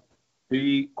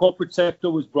 The corporate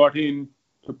sector was brought in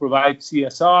to provide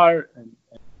CSR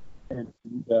and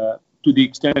to the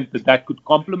extent that could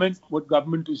complement what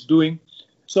government is doing.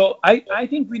 So I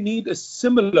think we need a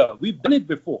similar, we've done it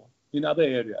before in other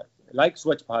areas, like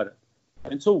Swachh Bharat.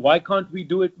 And so why can't we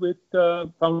do it with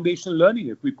foundational learning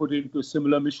if we put it into a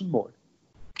similar mission mode?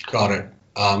 Got it.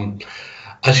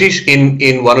 Ashish,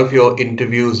 in one of your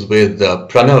interviews with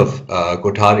Pranav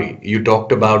Kothari, you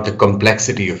talked about the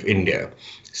complexity of India.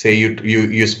 Say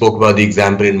you spoke about the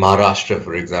example in Maharashtra,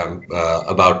 for example,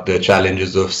 about the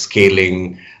challenges of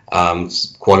scaling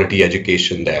quality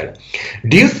education there.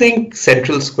 Do you think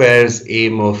Central Square's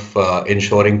aim of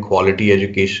ensuring quality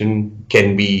education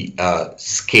can be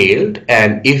scaled?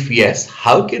 And if yes,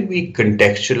 how can we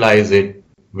contextualize it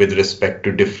with respect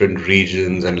to different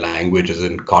regions and languages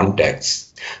and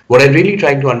contexts? What I'm really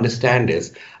trying to understand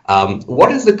is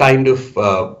what is the kind of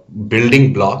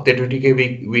building block that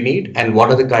we need, and what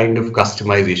are the kind of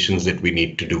customizations that we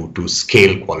need to do to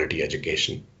scale quality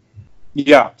education?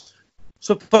 Yeah.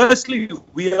 So firstly,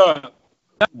 we are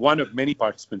one of many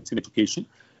participants in education.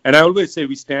 And I always say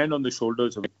we stand on the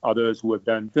shoulders of others who have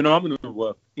done phenomenal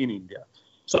work in India.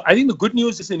 So I think the good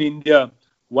news is in India,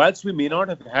 whilst we may not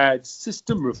have had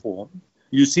system reform,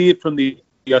 you see it from the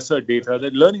IASA data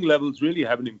that learning levels really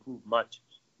haven't improved much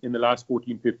in the last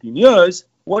 14, 15 years.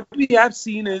 What we have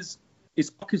seen is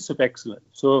pockets of excellence.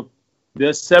 So there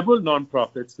are several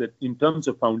nonprofits that in terms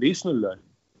of foundational learning,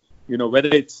 whether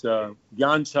it's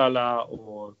Gyanshala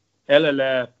or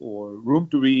LLF or Room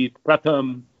to Read,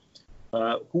 Pratham,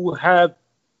 who have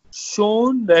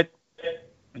shown that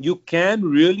you can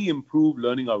really improve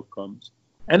learning outcomes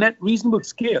and at reasonable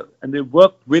scale. And they've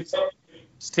worked with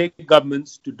state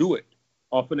governments to do it,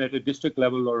 often at a district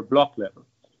level or a block level.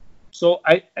 So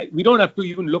we don't have to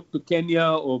even look to Kenya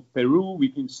or Peru. We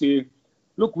can say,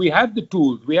 look, we have the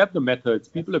tools, we have the methods,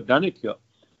 people have done it here.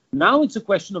 Now it's a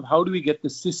question of how do we get the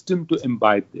system to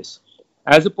imbibe this?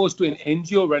 as opposed to an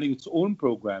NGO running its own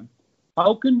program,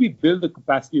 how can we build the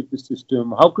capacity of the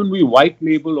system? How can we white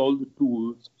label all the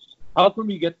tools? How can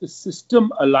we get the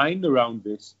system aligned around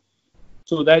this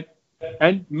so that,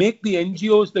 and make the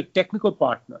NGOs the technical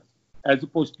partners as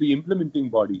opposed to the implementing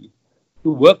body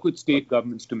to work with state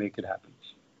governments to make it happen?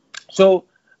 So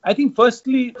I think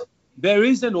firstly, there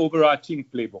is an overarching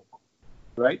playbook,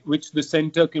 right, which the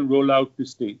center can roll out to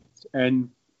states. And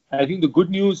I think the good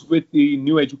news with the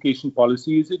new education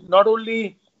policy is it not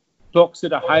only talks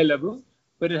at a high level,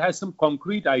 but it has some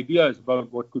concrete ideas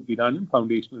about what could be done in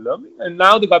foundational learning. And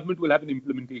now the government will have an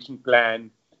implementation plan,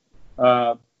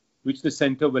 which the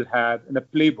center will have, and a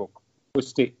playbook for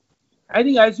state. I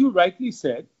think, as you rightly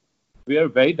said, we are a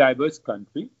very diverse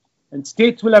country, and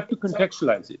states will have to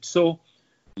contextualize it. So,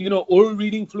 oral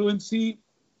reading fluency,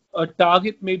 a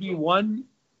target may be one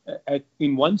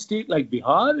in one state like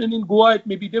Bihar, and in Goa it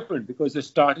may be different because the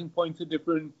starting points are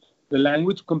different. The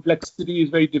language complexity is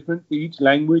very different for each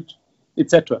language,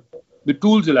 etc. The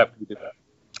tools will have to be different.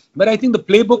 But I think the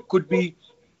playbook could be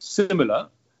similar.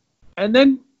 And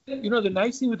then, the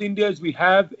nice thing with India is we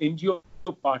have NGO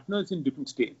partners in different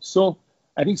states. So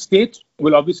I think states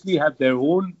will obviously have their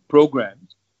own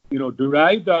programs,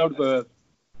 derived out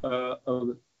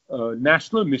of a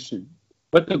national mission.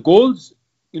 But the goals,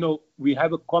 we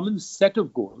have a common set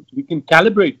of goals. We can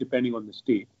calibrate depending on the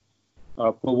state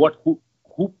for what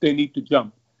hoop they need to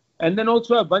jump. And then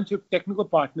also a bunch of technical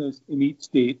partners in each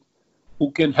state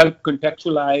who can help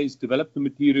contextualize, develop the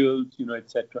materials,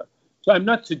 etc. So I'm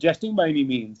not suggesting by any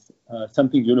means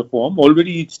something uniform.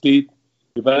 Already each state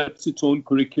develops its own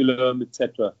curriculum,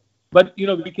 etc. But,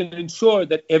 we can ensure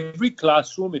that every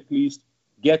classroom at least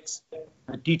gets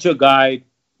a teacher guide,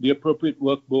 the appropriate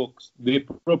workbooks, the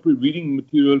appropriate reading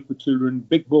material for children,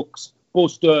 big books,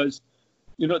 posters.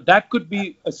 That could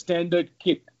be a standard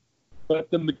kit. But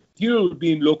the material would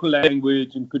be in local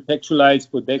language and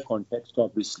contextualized for their context,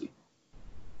 obviously.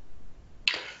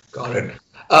 Got it.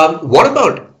 What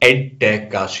about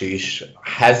EdTech, Ashish?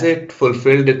 Has it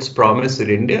fulfilled its promise in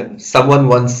India? Someone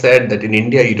once said that in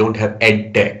India, you don't have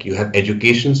EdTech. You have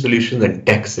education solutions and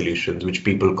tech solutions, which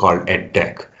people call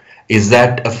EdTech. Is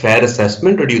that a fair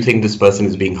assessment, or do you think this person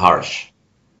is being harsh?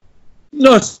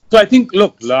 No, so I think,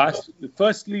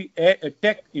 firstly,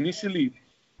 tech initially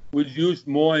was used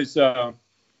more as an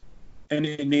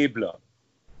enabler.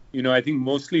 I think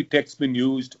mostly tech's been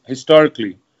used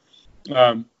historically.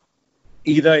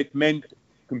 Either it meant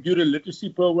computer literacy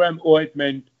program or it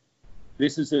meant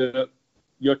this is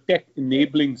your tech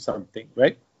enabling something,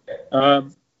 right?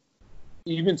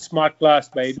 Even Smart Class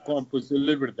by EduComp was a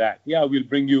little bit of that. Yeah, we'll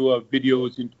bring you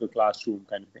videos into the classroom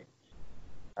kind of thing.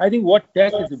 I think what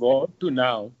tech has evolved to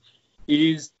now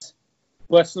is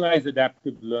personalized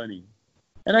adaptive learning.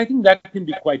 And I think that can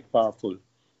be quite powerful.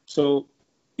 So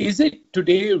is it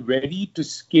today ready to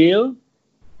scale?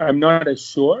 I'm not as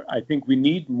sure. I think we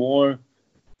need more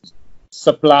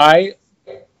supply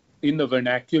in the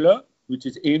vernacular, which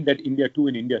is aimed at India 2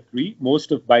 and India 3.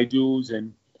 Most of Byju's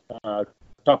and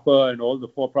Topper and all the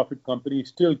for-profit companies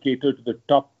still cater to the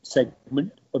top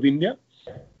segment of India.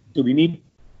 So we need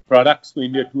products for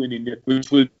India 2 and India 3,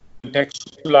 which will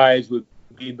contextualize, will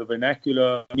be in the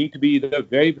vernacular, need to be either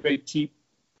very, very cheap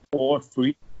or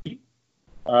free. We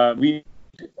need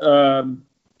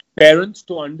parents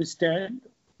to understand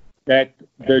that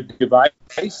the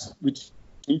device which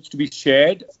needs to be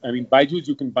shared, Byju's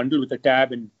you can bundle with a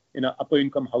tab in an upper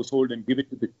income household and give it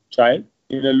to the child.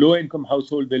 In a low income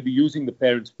household, they'll be using the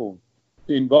parent's phone.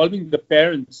 So involving the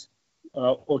parents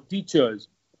or teachers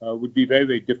would be very,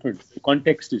 very different. The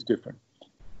context is different.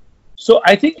 So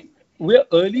I think we're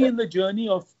early in the journey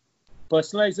of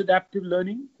personalized adaptive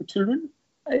learning for children.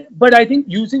 But I think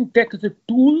using tech as a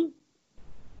tool,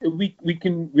 we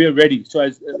are ready. So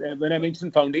when I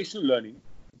mentioned foundational learning,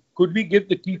 could we give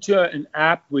the teacher an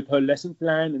app with her lesson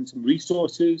plan and some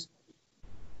resources?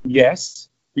 Yes,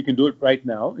 we can do it right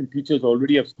now, and teachers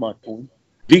already have smartphones.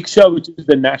 Diksha, which is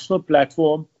the national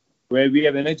platform where we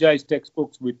have energized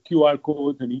textbooks with QR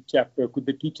codes in each chapter, could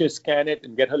the teacher scan it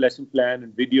and get her lesson plan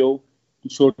and video to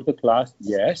show to the class?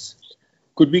 Yes.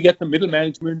 Could we get the middle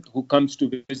management who comes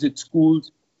to visit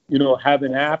schools, have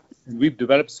an app? And we've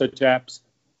developed such apps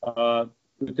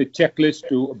with a checklist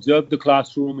to observe the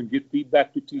classroom and give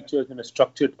feedback to teachers in a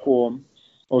structured form,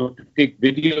 or to take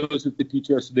videos of the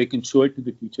teacher so they can show it to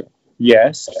the teacher.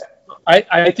 Yes.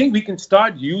 I think we can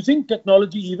start using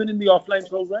technology even in the offline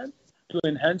program to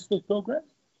enhance those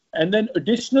programs. And then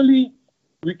additionally,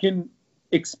 we can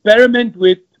experiment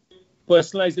with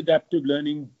personalized adaptive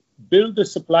learning, build the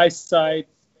supply side,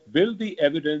 build the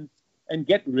evidence, and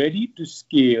get ready to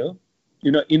scale,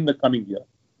 in the coming year.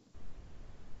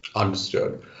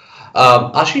 Understood.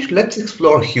 Ashish, let's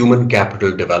explore human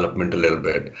capital development a little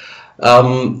bit.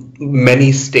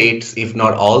 Many states, if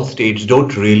not all states,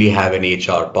 don't really have an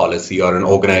HR policy or an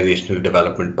organizational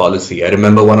development policy. I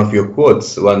remember one of your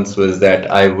quotes once was that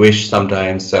I wish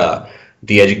sometimes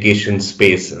the education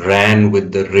space ran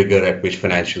with the rigor at which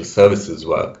financial services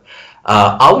work.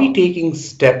 Are we taking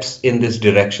steps in this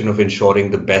direction of ensuring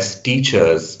the best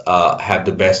teachers have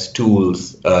the best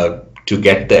tools to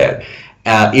get there?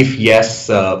 If yes,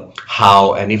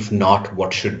 how? And if not,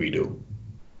 what should we do?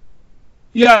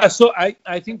 Yeah, so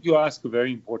I think you ask a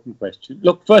very important question.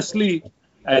 Look, firstly,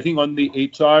 I think on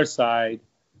the HR side,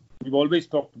 we've always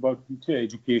talked about teacher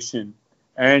education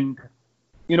and,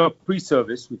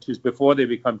 pre-service, which is before they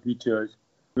become teachers.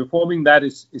 Reforming that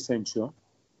is essential.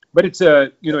 But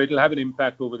it'll have an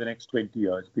impact over the next 20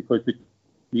 years because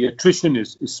the attrition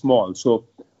is small. So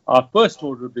our first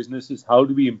order of business is how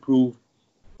do we improve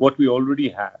what we already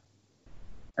have?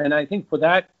 And I think for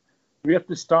that, we have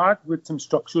to start with some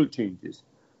structural changes,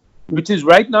 which is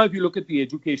right now, if you look at the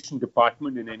education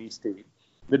department in any state,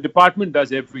 the department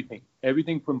does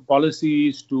everything from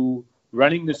policies to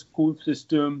running the school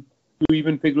system to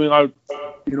even figuring out,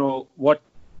 what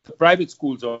the private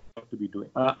schools ought to be doing.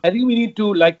 I think we need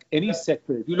to, like any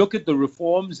sector, if you look at the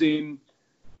reforms in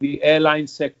the airline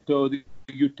sector, the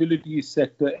utilities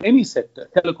sector, any sector,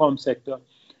 telecom sector,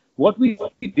 what we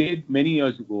did many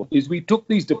years ago is we took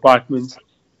these departments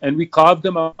and we carved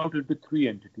them out into three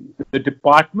entities. The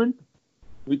department,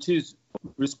 which is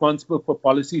responsible for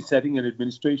policy setting and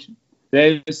administration.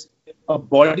 There's a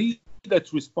body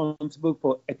that's responsible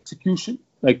for execution,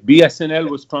 like BSNL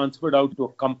was transferred out to a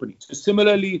company. So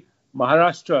similarly,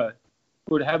 Maharashtra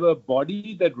could have a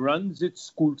body that runs its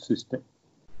school system.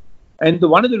 And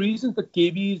one of the reasons the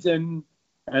KVs and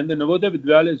the Navodaya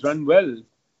Vidyalayas run well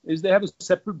is they have a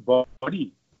separate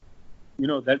body,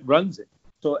 that runs it.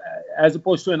 So as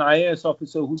opposed to an IAS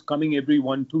officer who's coming every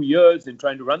 1-2 years and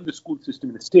trying to run the school system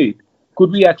in the state,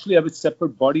 could we actually have a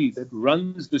separate body that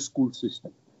runs the school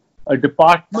system? A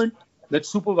department that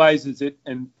supervises it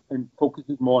and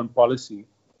focuses more on policy.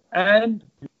 And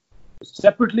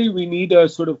separately, we need a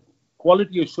sort of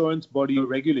quality assurance body or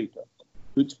regulator,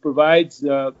 which provides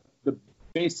the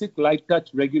basic light touch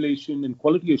regulation and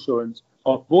quality assurance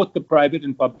of both the private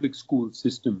and public school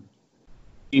system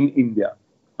in India.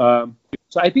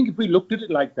 So I think if we looked at it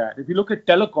like that, if you look at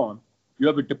telecom, you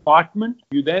have a department,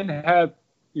 you then have,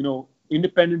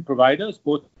 independent providers,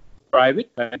 both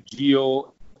private, like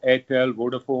Jio, Airtel,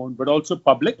 Vodafone, but also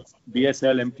public,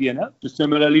 BSL, MTNL. So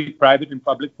similarly, private and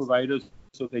public providers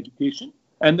of education.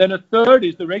 And then a third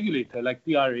is the regulator, like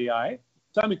TRAI,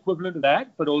 some equivalent to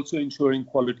that, but also ensuring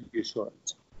quality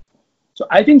assurance. So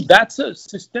I think that's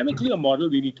systemically a model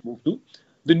we need to move to.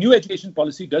 The new education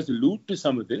policy does allude to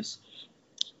some of this.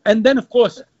 And then, of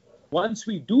course, once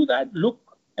we do that, look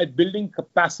at building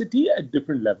capacity at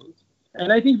different levels.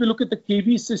 And I think if you look at the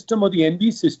KV system or the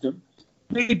NB system,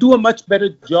 they do a much better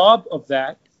job of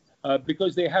that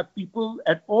because they have people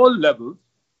at all levels,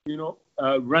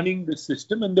 running the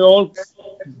system, and they're all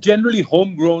generally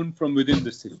homegrown from within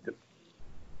the system.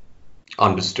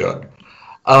 Understood.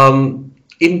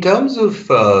 In terms of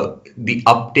the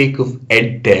uptake of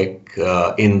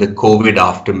EdTech in the COVID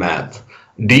aftermath,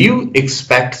 do you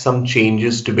expect some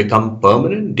changes to become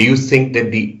permanent? Do you think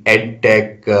that the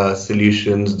EdTech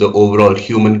solutions, the overall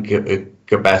human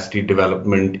capacity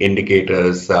development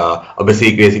indicators, are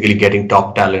basically getting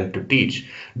top talent to teach?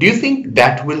 Do you think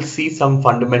that will see some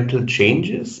fundamental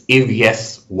changes? If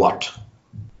yes, what?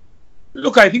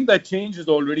 Look, I think that change is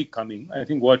already coming. I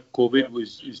think what COVID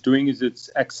is doing is it's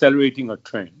accelerating a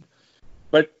trend.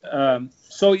 But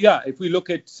if we look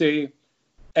at, say,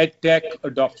 EdTech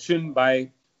adoption by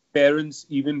parents,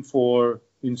 even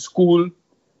in school,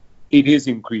 it is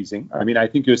increasing. I mean, I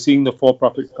think you're seeing the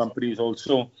for-profit companies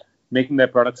also making their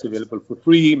products available for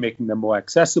free, making them more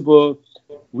accessible.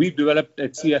 We've developed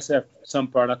at CSF some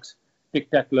products, Tic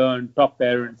Tac Learn, Top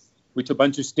Parent, which a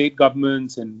bunch of state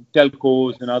governments and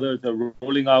telcos and others are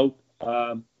rolling out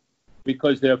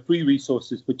because they are free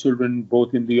resources for children,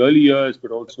 both in the early years,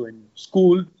 but also in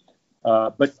school,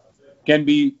 but can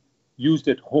be used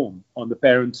at home on the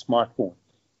parent's smartphone.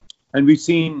 And we've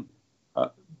seen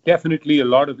definitely a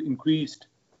lot of increased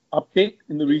uptake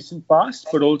in the recent past,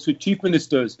 but also chief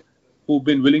ministers who've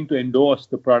been willing to endorse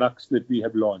the products that we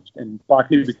have launched, and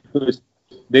partly because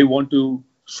they want to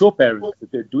show parents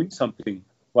that they're doing something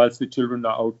whilst the children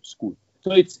are out of school.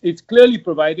 So it's clearly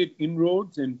provided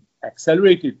inroads and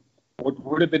accelerated what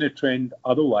would have been a trend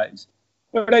otherwise.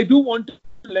 But I do want to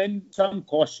lend some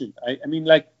caution. I mean,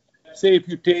 like, say if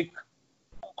you take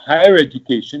higher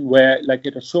education, where like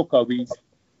at Ashoka,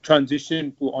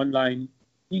 transition to online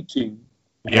teaching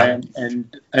Yeah.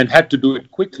 and had to do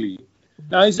it quickly.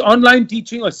 Now, is online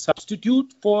teaching a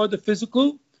substitute for the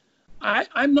physical?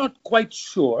 I'm not quite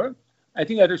sure. I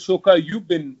think at Ashoka, you've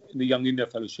been in the Young India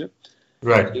Fellowship.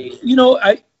 Right. You know,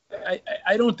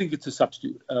 I don't think it's a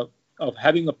substitute of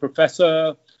having a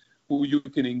professor who you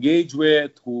can engage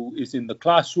with, who is in the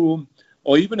classroom,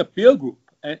 or even a peer group,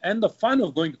 and the fun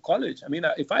of going to college. I mean,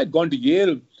 if I had gone to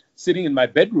Yale sitting in my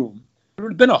bedroom, it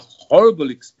would have been a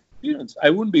horrible experience. I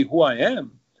wouldn't be who I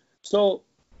am. So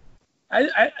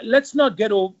let's not get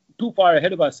too far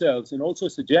ahead of ourselves and also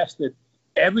suggest that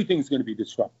everything's going to be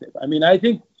disruptive. I mean, I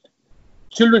think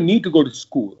children need to go to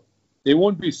school. They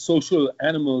won't be social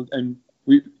animals, and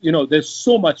there's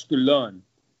so much to learn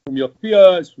from your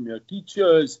peers, from your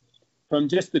teachers, from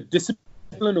just the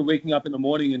discipline of waking up in the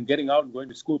morning and getting out and going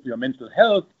to school for your mental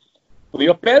health, for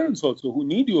your parents also who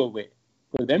need you away,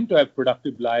 for them to have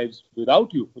productive lives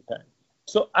without you for time.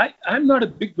 So I'm not a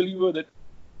big believer that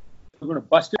we're going to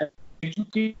bust it.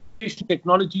 Education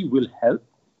technology will help.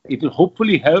 It will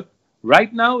hopefully help.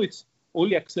 Right now, it's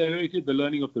only accelerated the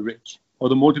learning of the rich or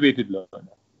the motivated learner.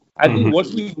 I think what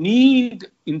we need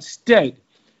instead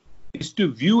is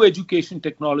to view education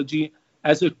technology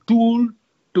as a tool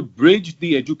to bridge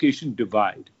the education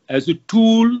divide, as a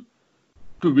tool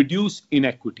to reduce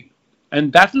inequity.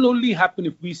 And that will only happen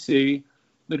if we say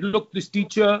that, look, this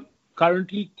teacher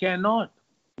currently cannot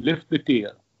lift the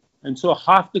tail. And so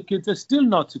half the kids are still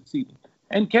not succeeding.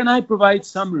 And can I provide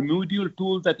some remedial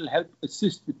tools that will help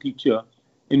assist the teacher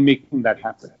in making that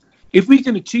happen? If we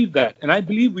can achieve that, and I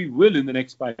believe we will in the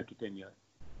next 5 to 10 years,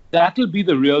 that will be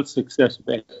the real success of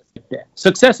EdTech.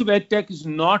 Success of EdTech is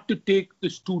not to take the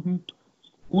student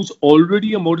who's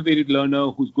already a motivated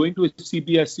learner, who's going to a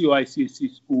CBSE or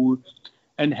ICSE school,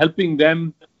 and helping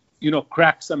them,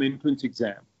 crack some entrance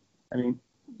exam. I mean,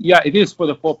 yeah, it is for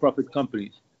the for-profit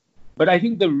companies. But I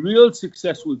think the real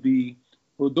success will be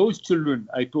for those children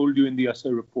I told you in the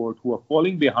ASA report who are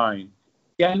falling behind.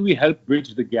 Can we help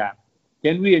bridge the gap?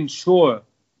 Can we ensure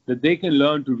that they can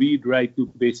learn to read, write, do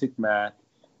basic math?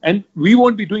 And we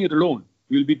won't be doing it alone.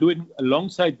 We'll be doing it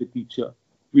alongside the teacher.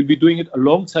 We'll be doing it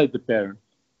alongside the parent.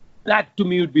 That, to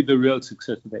me, would be the real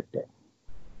success of EdTech.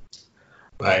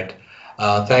 Right.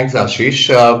 Thanks, Ashish.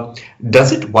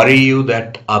 Does it worry you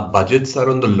that our budgets are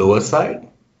on the lower side?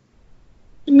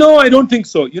 No, I don't think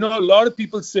so. A lot of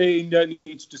people say India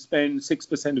needs to spend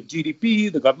 6% of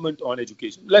GDP, the government, on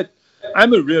education.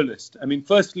 I'm a realist. I mean,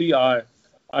 firstly, our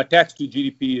tax to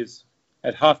GDP is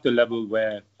at half the level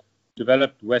where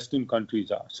developed Western countries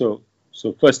are. So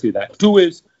firstly that. Two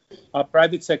is our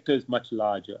private sector is much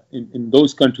larger. In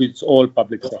those countries, it's all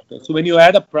public sector. So when you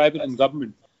add up private and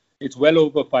government, it's well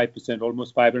over 5%,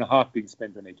 almost 5.5% being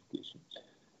spent on education.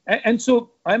 And so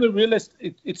I'm a realist.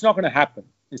 It's not going to happen.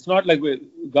 It's not like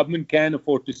government can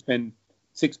afford to spend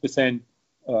 6%,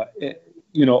 of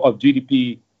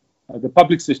GDP. The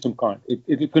public system can't.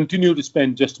 It will continue to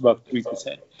spend just above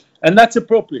 3%. And that's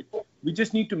appropriate. We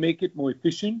just need to make it more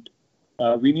efficient.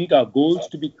 We need our goals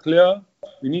to be clear.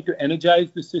 We need to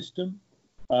energize the system.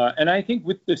 And I think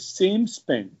with the same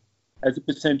spend as a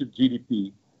percent of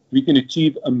GDP, we can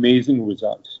achieve amazing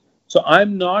results. So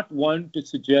I'm not one to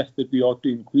suggest that we ought to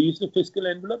increase the fiscal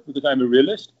envelope because I'm a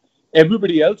realist.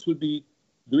 Everybody else will be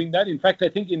doing that. In fact, I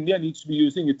think India needs to be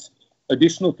using its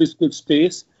additional fiscal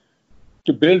space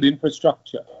to build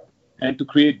infrastructure and to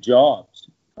create jobs,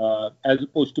 as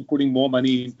opposed to putting more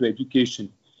money into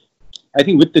education. I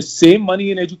think with the same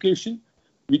money in education,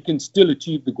 we can still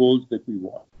achieve the goals that we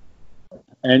want.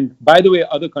 And by the way,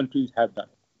 other countries have done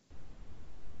it.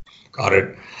 Got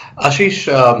it. Ashish,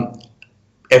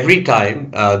 every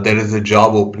time there is a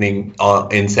job opening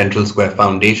in Central Square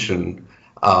Foundation,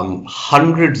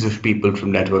 hundreds of people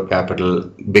from Network Capital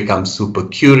become super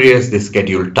curious. They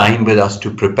schedule time with us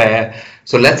to prepare.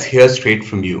 So let's hear straight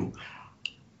from you.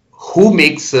 Who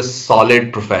makes a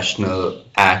solid professional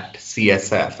at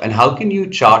CSF, and how can you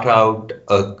chart out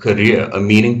a career, a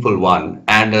meaningful one,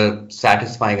 and a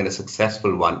satisfying and a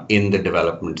successful one in the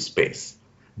development space?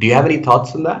 Do you have any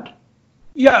thoughts on that?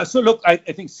 Yeah, so look, I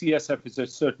think CSF is a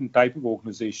certain type of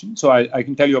organization. So I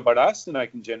can tell you about us and I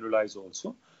can generalize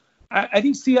also. I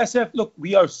think CSF, look,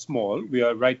 we are small. We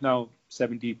are right now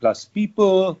 70 plus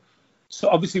people. So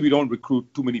obviously we don't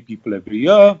recruit too many people every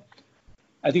year.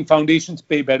 I think foundations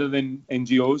pay better than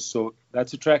NGOs, so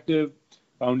that's attractive.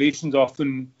 Foundations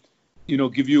often,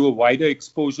 give you a wider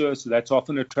exposure, so that's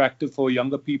often attractive for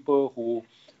younger people who,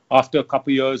 after a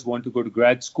couple of years, want to go to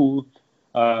grad school.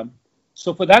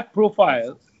 So for that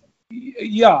profile,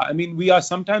 yeah, I mean, we are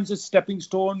sometimes a stepping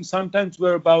stone. Sometimes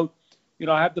we're about,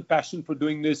 I have the passion for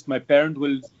doing this. My parent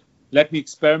will let me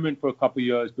experiment for a couple of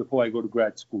years before I go to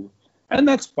grad school. And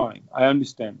that's fine. I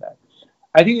understand that.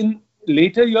 I think in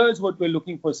later years, what we're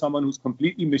looking for is someone who's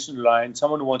completely mission-aligned,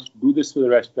 someone who wants to do this for the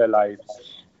rest of their lives,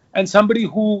 and somebody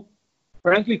who,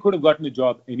 frankly, could have gotten a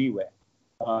job anywhere.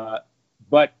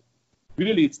 But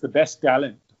really, it's the best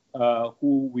talent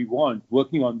who we want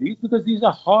working on these, because these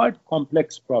are hard,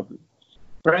 complex problems.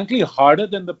 Frankly, harder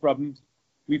than the problems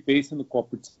we face in the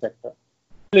corporate sector.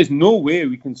 There's no way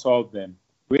we can solve them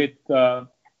with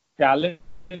talent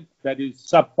that is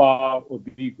subpar or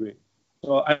B grade.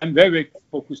 So I'm very, very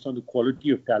focused on the quality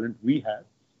of talent we have.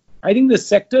 I think the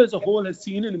sector as a whole has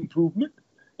seen an improvement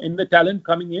in the talent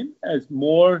coming in as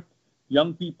more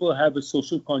young people have a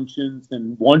social conscience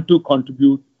and want to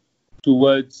contribute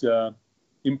towards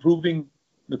improving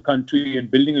the country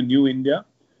and building a new India.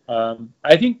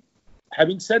 I think,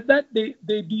 having said that,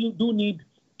 they do need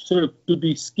sort of to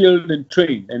be skilled and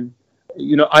trained. And,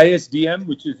 ISDM,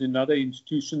 which is another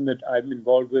institution that I'm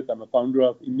involved with, I'm a founder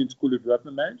of Indian School of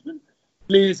Development Management,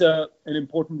 plays an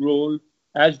important role,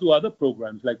 as do other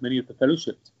programs like many of the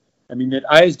fellowships. I mean, at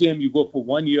ISDM, you go for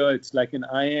 1 year, it's like an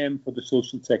IM for the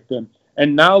social sector.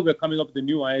 And now we're coming up with the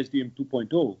new ISDM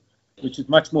 2.0, which is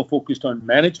much more focused on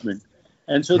management.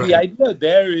 And so the idea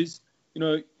there is,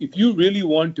 if you really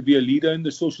want to be a leader in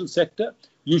the social sector,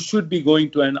 you should be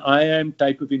going to an IM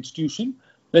type of institution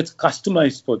that's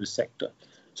customized for the sector.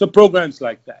 So programs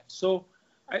like that. So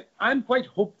I'm quite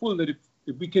hopeful that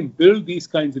if we can build these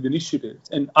kinds of initiatives,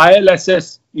 and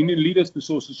ILSS, Indian Leaders for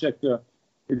Social Sector,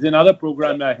 is another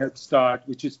program that I helped start,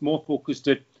 which is more focused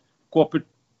at corporate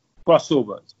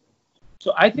crossovers.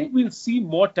 So I think we'll see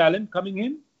more talent coming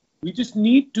in. We just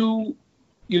need to,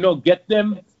 get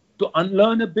them to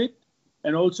unlearn a bit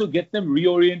and also get them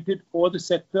reoriented for the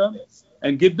sector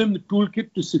and give them the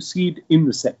toolkit to succeed in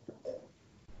the sector.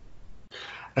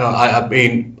 I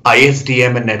mean,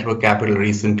 ISDM and Network Capital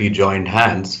recently joined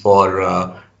hands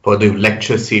for the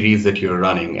lecture series that you're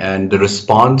running, and the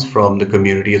response from the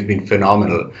community has been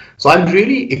phenomenal. So I'm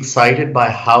really excited by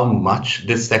how much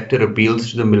this sector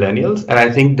appeals to the millennials, and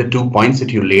I think the 2 points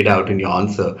that you laid out in your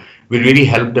answer will really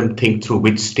help them think through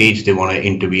which stage they want to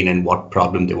intervene and what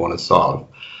problem they want to solve.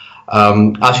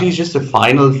 Ashish, just a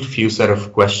final few set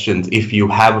of questions, if you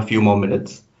have a few more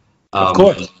minutes. Of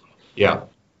course. Yeah.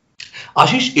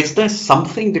 Ashish, is there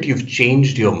something that you've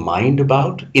changed your mind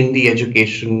about in the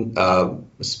education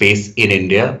space in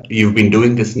India? You've been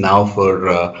doing this now for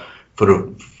a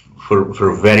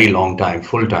very long time,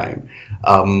 full time.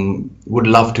 Would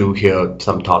love to hear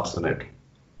some thoughts on it.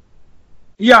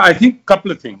 Yeah, I think a couple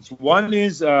of things. One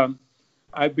is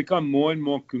I've become more and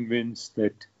more convinced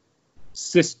that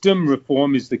system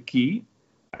reform is the key.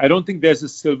 I don't think there's a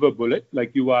silver bullet,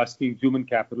 like you were asking, human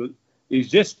capital. Is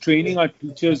just training our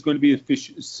teachers going to be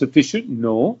sufficient?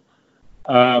 No.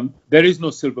 There is no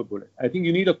silver bullet. I think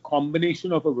you need a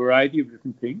combination of a variety of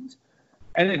different things,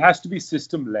 and it has to be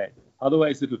system-led.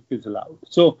 Otherwise, it'll fizzle out.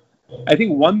 So I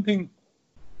think one thing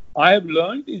I have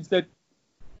learned is that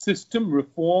system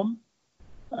reform,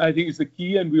 I think, is the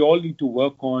key, and we all need to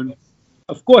work on.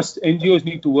 Of course, NGOs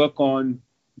need to work on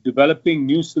developing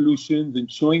new solutions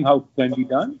and showing how it can be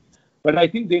done. But I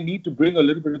think they need to bring a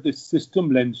little bit of this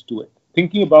system lens to it.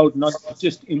 Thinking about not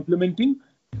just implementing,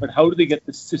 but how do they get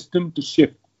the system to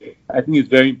shift, I think is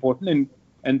very important.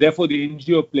 And therefore, the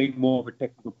NGO playing more of a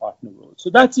technical partner role. So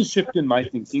that's a shift in my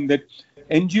thinking, that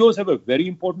NGOs have a very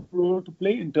important role to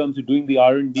play in terms of doing the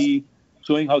R&D,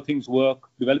 showing how things work,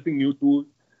 developing new tools,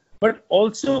 but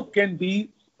also can be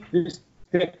this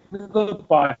technical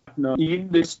partner in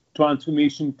this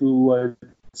transformation to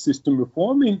system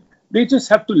reform. They just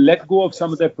have to let go of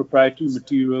some of their proprietary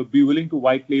material, be willing to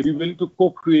white label, be willing to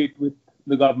co-create with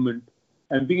the government,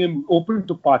 and being open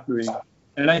to partnering.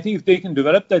 And I think if they can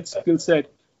develop that skill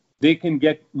set, they can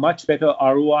get much better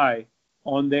ROI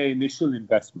on their initial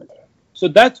investment. So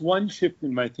that's one shift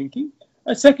in my thinking.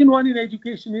 A second one in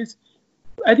education is,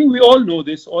 I think we all know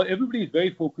this, or everybody is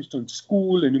very focused on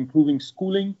school and improving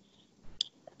schooling.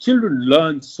 Children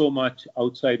learn so much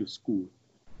outside of school.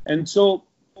 And so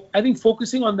I think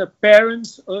focusing on the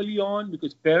parents early on,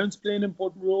 because parents play an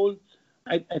important role,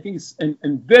 I think,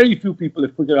 and very few people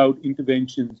have figured out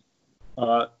interventions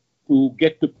to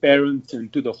get the parents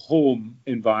into the home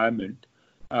environment.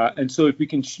 And so if we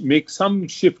can make some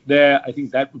shift there, I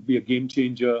think that would be a game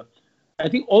changer. I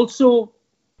think also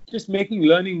just making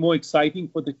learning more exciting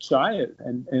for the child.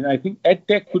 And I think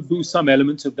EdTech could do some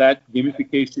elements of that,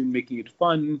 gamification, making it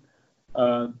fun,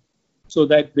 so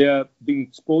that they're being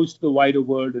exposed to the wider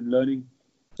world and learning.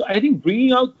 So I think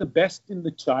bringing out the best in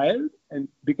the child, and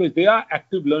because they are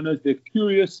active learners, they're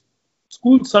curious.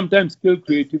 Schools sometimes kill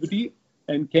creativity.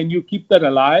 And can you keep that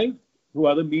alive through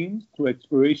other means, through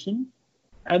exploration?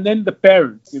 And then the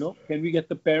parent, can we get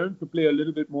the parent to play a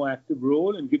little bit more active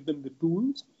role and give them the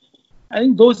tools? I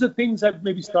think those are things I've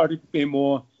maybe started to pay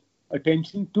more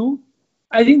attention to.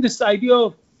 I think this idea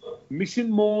of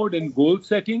mission mode and goal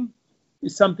setting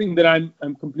is something that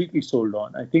I'm completely sold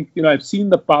on. I think, I've seen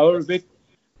the power of it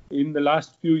in the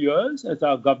last few years as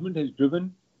our government has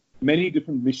driven many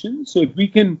different missions. So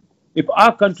if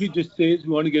our country just says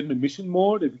we want to get in a mission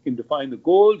mode, if we can define the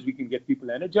goals, we can get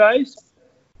people energized,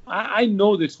 I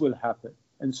know this will happen.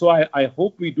 And so I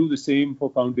hope we do the same for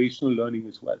foundational learning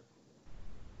as well.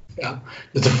 Yeah.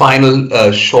 Just a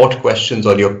final short questions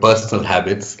on your personal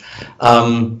habits.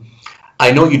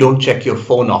 I know you don't check your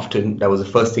phone often. That was the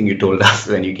first thing you told us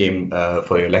when you came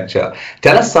for your lecture.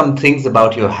 Tell us some things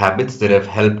about your habits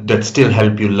that still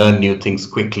help you learn new things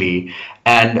quickly.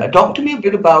 And talk to me a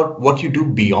bit about what you do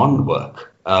beyond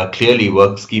work. Clearly,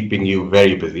 work's keeping you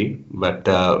very busy, but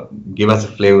give us a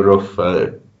flavor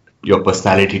of your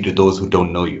personality to those who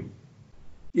don't know you.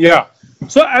 Yeah.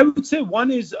 So I would say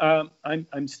one is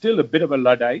I'm still a bit of a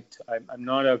Luddite. I'm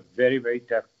not a very, very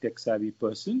tech savvy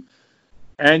person.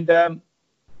 And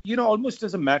almost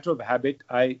as a matter of habit,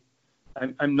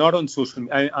 I'm not on social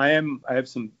media. I have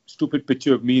some stupid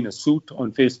picture of me in a suit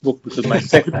on Facebook because my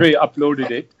secretary uploaded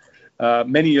it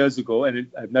many years ago, and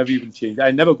I've never even changed.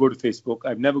 I never go to Facebook.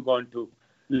 I've never gone to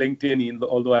LinkedIn,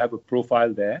 although I have a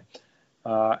profile there.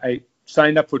 I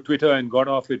signed up for Twitter and got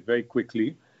off it very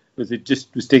quickly because it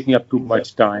just was taking up too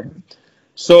much time.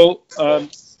 So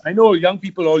I know young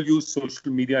people all use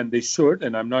social media, and they should,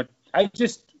 and I'm not.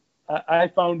 I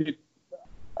found it.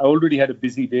 I already had a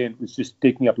busy day and it was just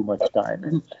taking up too much time.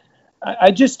 And I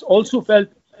just also felt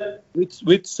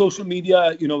with social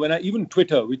media, when even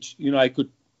Twitter, which, I could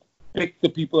pick the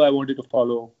people I wanted to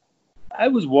follow, I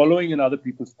was wallowing in other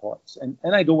people's thoughts. And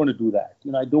I don't want to do that.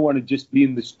 I don't want to just be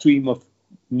in the stream of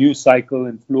news cycle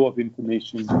and flow of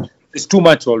information. It's too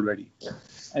much already.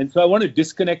 And so I want to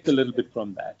disconnect a little bit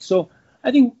from that. So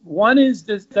I think one is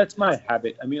that's my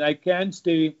habit. I mean, I can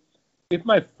stay, if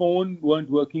my phone weren't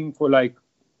working for like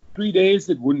 3 days,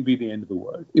 it wouldn't be the end of the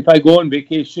world. If I go on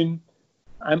vacation,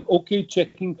 I'm okay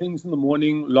checking things in the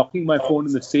morning, locking my phone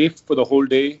in the safe for the whole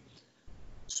day,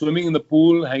 swimming in the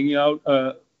pool, hanging out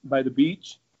by the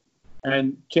beach,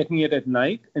 and checking it at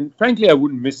night. And frankly, I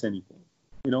wouldn't miss anything.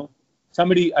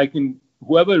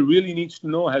 Whoever really needs to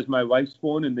know has my wife's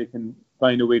phone and they can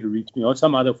find a way to reach me, or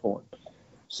some other phone.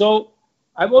 So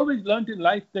I've always learned in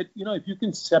life that, if you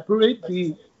can separate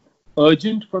the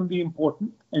urgent from the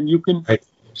important, and you can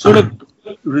sort of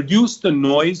reduce the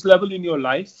noise level in your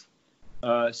life,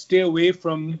 stay away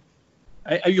from,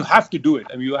 you have to do it.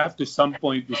 I mean, you have to some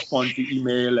point respond to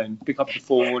email and pick up the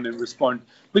phone and respond.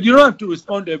 But you don't have to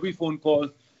respond to every phone call,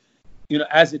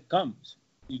 as it comes.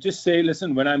 You just say,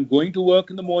 listen, when I'm going to work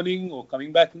in the morning or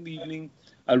coming back in the evening,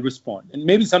 I'll respond. And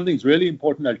maybe something's really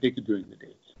important, I'll take it during the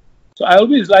day. So I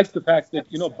always like the fact that,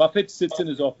 Buffett sits in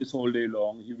his office all day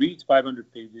long. He reads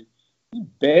 500 pages. He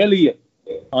barely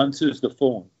answers the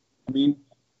phone. I mean,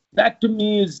 that to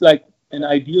me is like an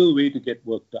ideal way to get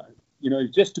work done.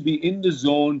 Just to be in the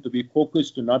zone, to be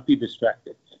focused, to not be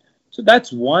distracted. So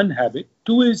that's one habit.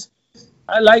 Two is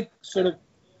I like sort of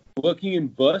working in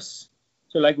bursts.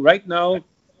 So like right now,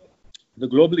 the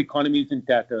global economy is in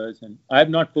tatters, and I have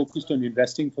not focused on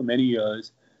investing for many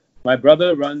years. My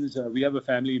brother runs, we have a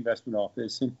family investment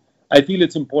office, and I feel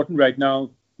it's important right now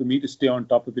for me to stay on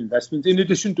top of investments in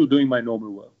addition to doing my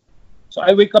normal work. So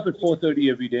I wake up at 4:30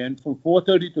 every day, and from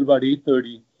 4:30 till about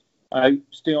 8:30, I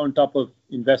stay on top of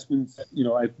investments,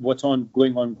 what's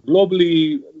going on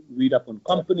globally, read up on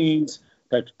companies,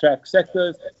 try to track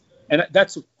sectors, and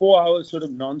that's a 4-hour sort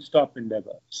of non-stop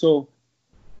endeavor. So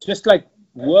just like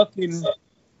work in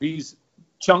these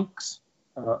chunks,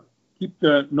 keep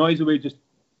the noise away, just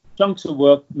chunks of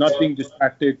work, not being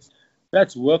distracted,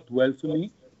 that's worked well for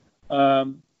me.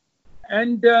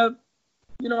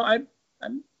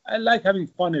 I like having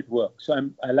fun at work. So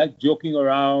I like joking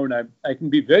around. I can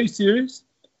be very serious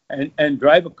and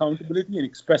drive accountability and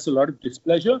express a lot of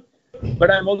displeasure.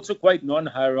 But I'm also quite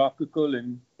non-hierarchical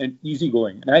and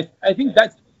easygoing. And I think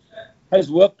that has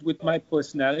worked with my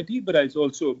personality, but has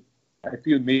also, I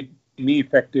feel, made me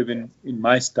effective in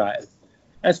my style.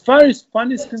 As far as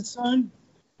fun is concerned,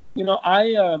 I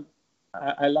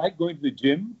like going to the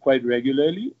gym quite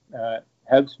regularly.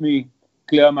 Helps me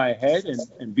clear my head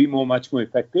and be much more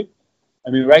effective. I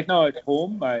mean, right now at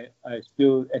home, I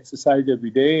still exercise every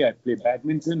day. I play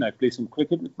badminton. I play some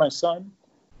cricket with my son.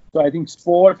 So I think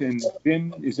sport and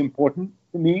gym is important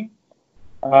to me.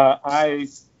 I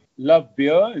love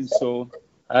beer, and so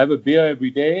I have a beer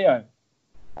every day.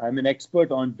 I'm an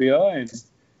expert on beer, and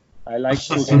I like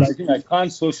socializing. I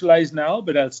can't socialize now,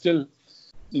 but I'll still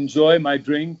enjoy my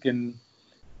drink and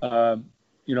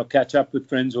catch up with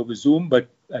friends over Zoom. But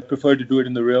I prefer to do it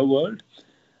in the real world.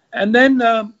 And then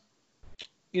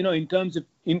in terms of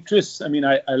interests, I mean,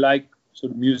 I like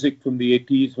sort of music from the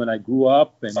 80s when I grew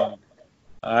up, and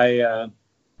I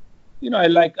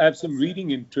have some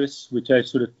reading interests which I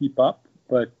sort of keep up.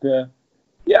 But I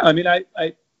mean,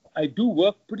 I do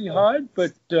work pretty hard,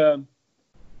 but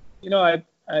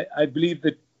I believe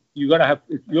that you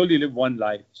only live one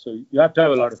life, so you have to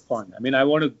have a lot of fun. I mean, I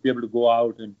want to be able to go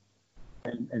out and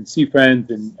see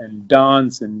friends and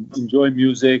dance and enjoy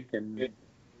music and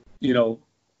have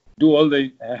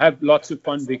lots of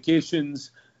fun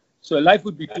vacations. So life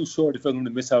would be too short if I'm going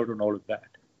to miss out on all of that.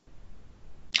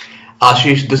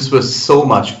 Ashish, this was so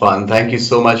much fun. Thank you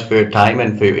so much for your time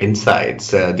and for your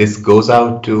insights. This goes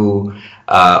out to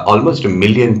almost 1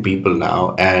 million people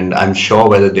now, and I'm sure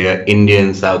whether they are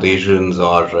Indians, South Asians,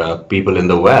 or people in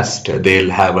the West, they'll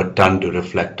have a ton to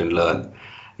reflect and learn.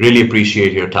 Really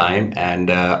appreciate your time, and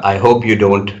I hope you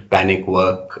don't panic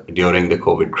work during the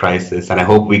COVID crisis, and I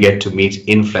hope we get to meet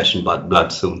in flesh and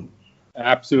blood soon.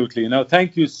 Absolutely. No,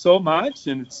 thank you so much,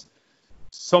 and it's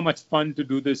so much fun to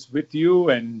do this with you,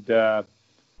 and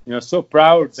so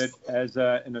proud that as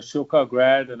an Ashoka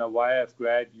grad and a YF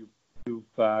grad, you've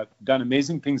done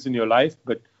amazing things in your life,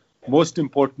 but most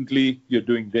importantly, you're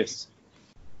doing this.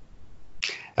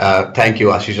 Thank you,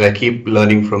 Ashish. I keep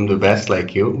learning from the best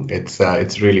like you. It's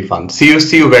really fun. See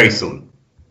you very soon.